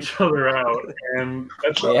cancel each other out, and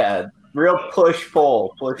that's Yeah, real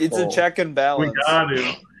push-pull. It's a check and we balance. got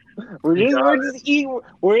to. We're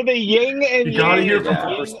the yin and You yang. gotta hear from yin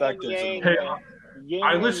and perspectives yang. in Hey, Yin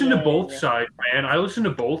I and listen to yang. both sides, man. I listen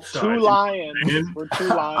to both sides. Two lions. Man. We're two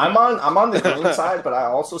lions. I'm on the green side, but I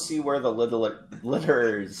also see where the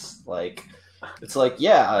litter is. Like, it's like,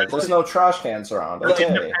 yeah, there's no trash cans around. I'm Okay.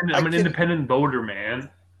 independent. I'm an independent voter, man.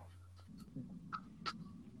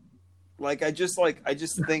 Like I just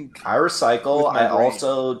think I recycle. With my I brain,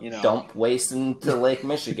 also you know. dump waste into Lake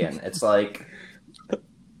Michigan. It's like,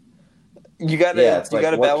 you gotta Yeah, it's like,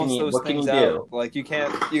 what balance can you- those what can things you out. do? Like you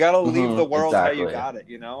gotta leave Mhm, the world how you exactly. got it.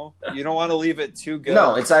 You know, you don't want to leave it too good.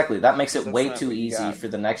 no, exactly. That makes it That's way not too what you easy got. for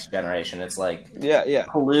the next generation. It's like, Yeah.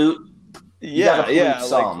 pollute gotta pollute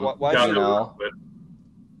some. Why Gotta should know. but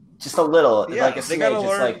just a little, Yeah, like a they gotta smidge. It's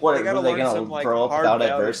learn- like, what they gotta are they learn going some, to like, grow up hard without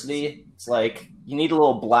values. adversity? It's like, you need a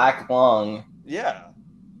little black lung. Yeah.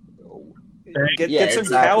 Hey, Get some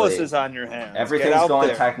exactly. calluses on your hands. Get Everything's out going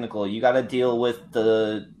there. technical. You got to deal with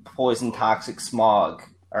the poison toxic smog.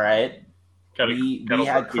 All right. gotta, We gotta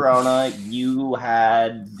had work. Corona. You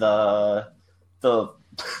had the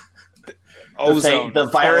Ozone. the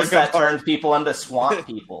virus Falling that apart. turns people into swamp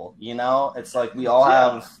people. You know, it's like we all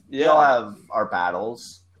Yeah. have we all have our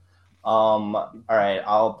battles. All right,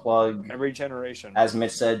 I'll plug, Every generation. as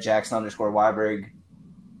Mitch said, Jackson_Weiberg.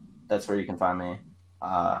 That's where you can find me.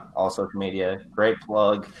 All social media. Great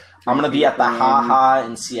plug. I'm gonna be at the Ha Ha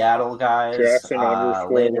in Seattle, guys, Jackson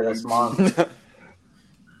later this _ month.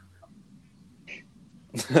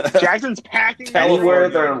 Jackson's packing. Anywhere California.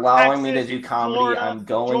 they're allowing me to Texas, do comedy, Florida, I'm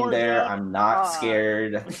going Georgia, there. I'm not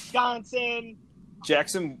scared. Wisconsin.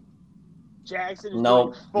 Jackson. Jackson. Is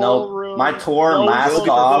Nope, doing full nope. room, My tour no mask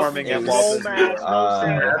social off performing distancing, at is no Walt mask, Disney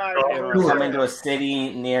no World. sanitizer. coming to a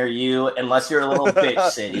city near you, unless you're a little bitch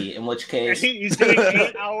city, in which case He's doing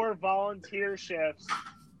 8-hour volunteer shifts.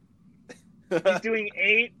 He's doing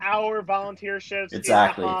 8-hour volunteer shifts.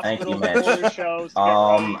 Exactly. In the Thank you, hospital before Mitch. shows to get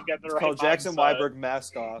ready to get the It's right called Jackson mindset. Weiberg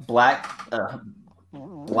Mask Off.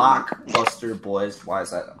 Blockbuster Boys. Why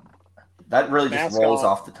is that? That really just Mask rolls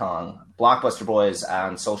off. off the tongue. Blockbuster Boys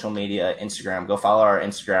on social media, Instagram. Go follow our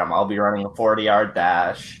Instagram. I'll be running a 40-yard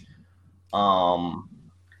dash. Wear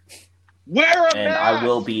a And mask! I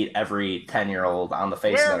will beat every 10-year-old on the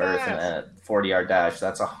face Wear of the a earth in a 40-yard dash.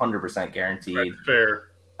 That's 100% guaranteed. That's fair.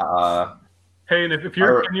 Hey, and if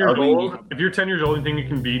you're Are- 10 years are we- old, if you're 10 years old and think you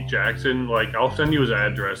can beat Jackson, like I'll send you his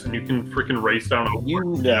address and you can freaking race down a You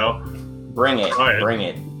know, bring it. Right. Bring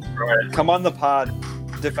it. Come on the pod.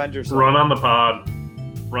 Defend yourself. run on the pod,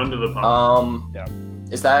 run to the pod. Yeah.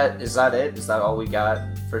 Is that it? Is that all we got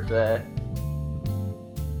for today?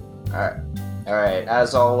 All right.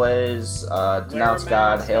 As always, denounce a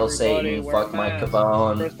God, mask, hail everybody. Satan, Wear a fuck Mike mask.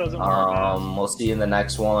 Capone. Chris doesn't wear a mask. We'll see you in the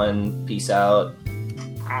next one. Peace out.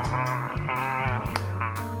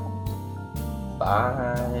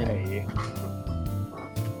 Bye.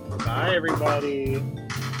 Bye, everybody.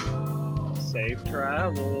 Safe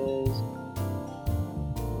travels.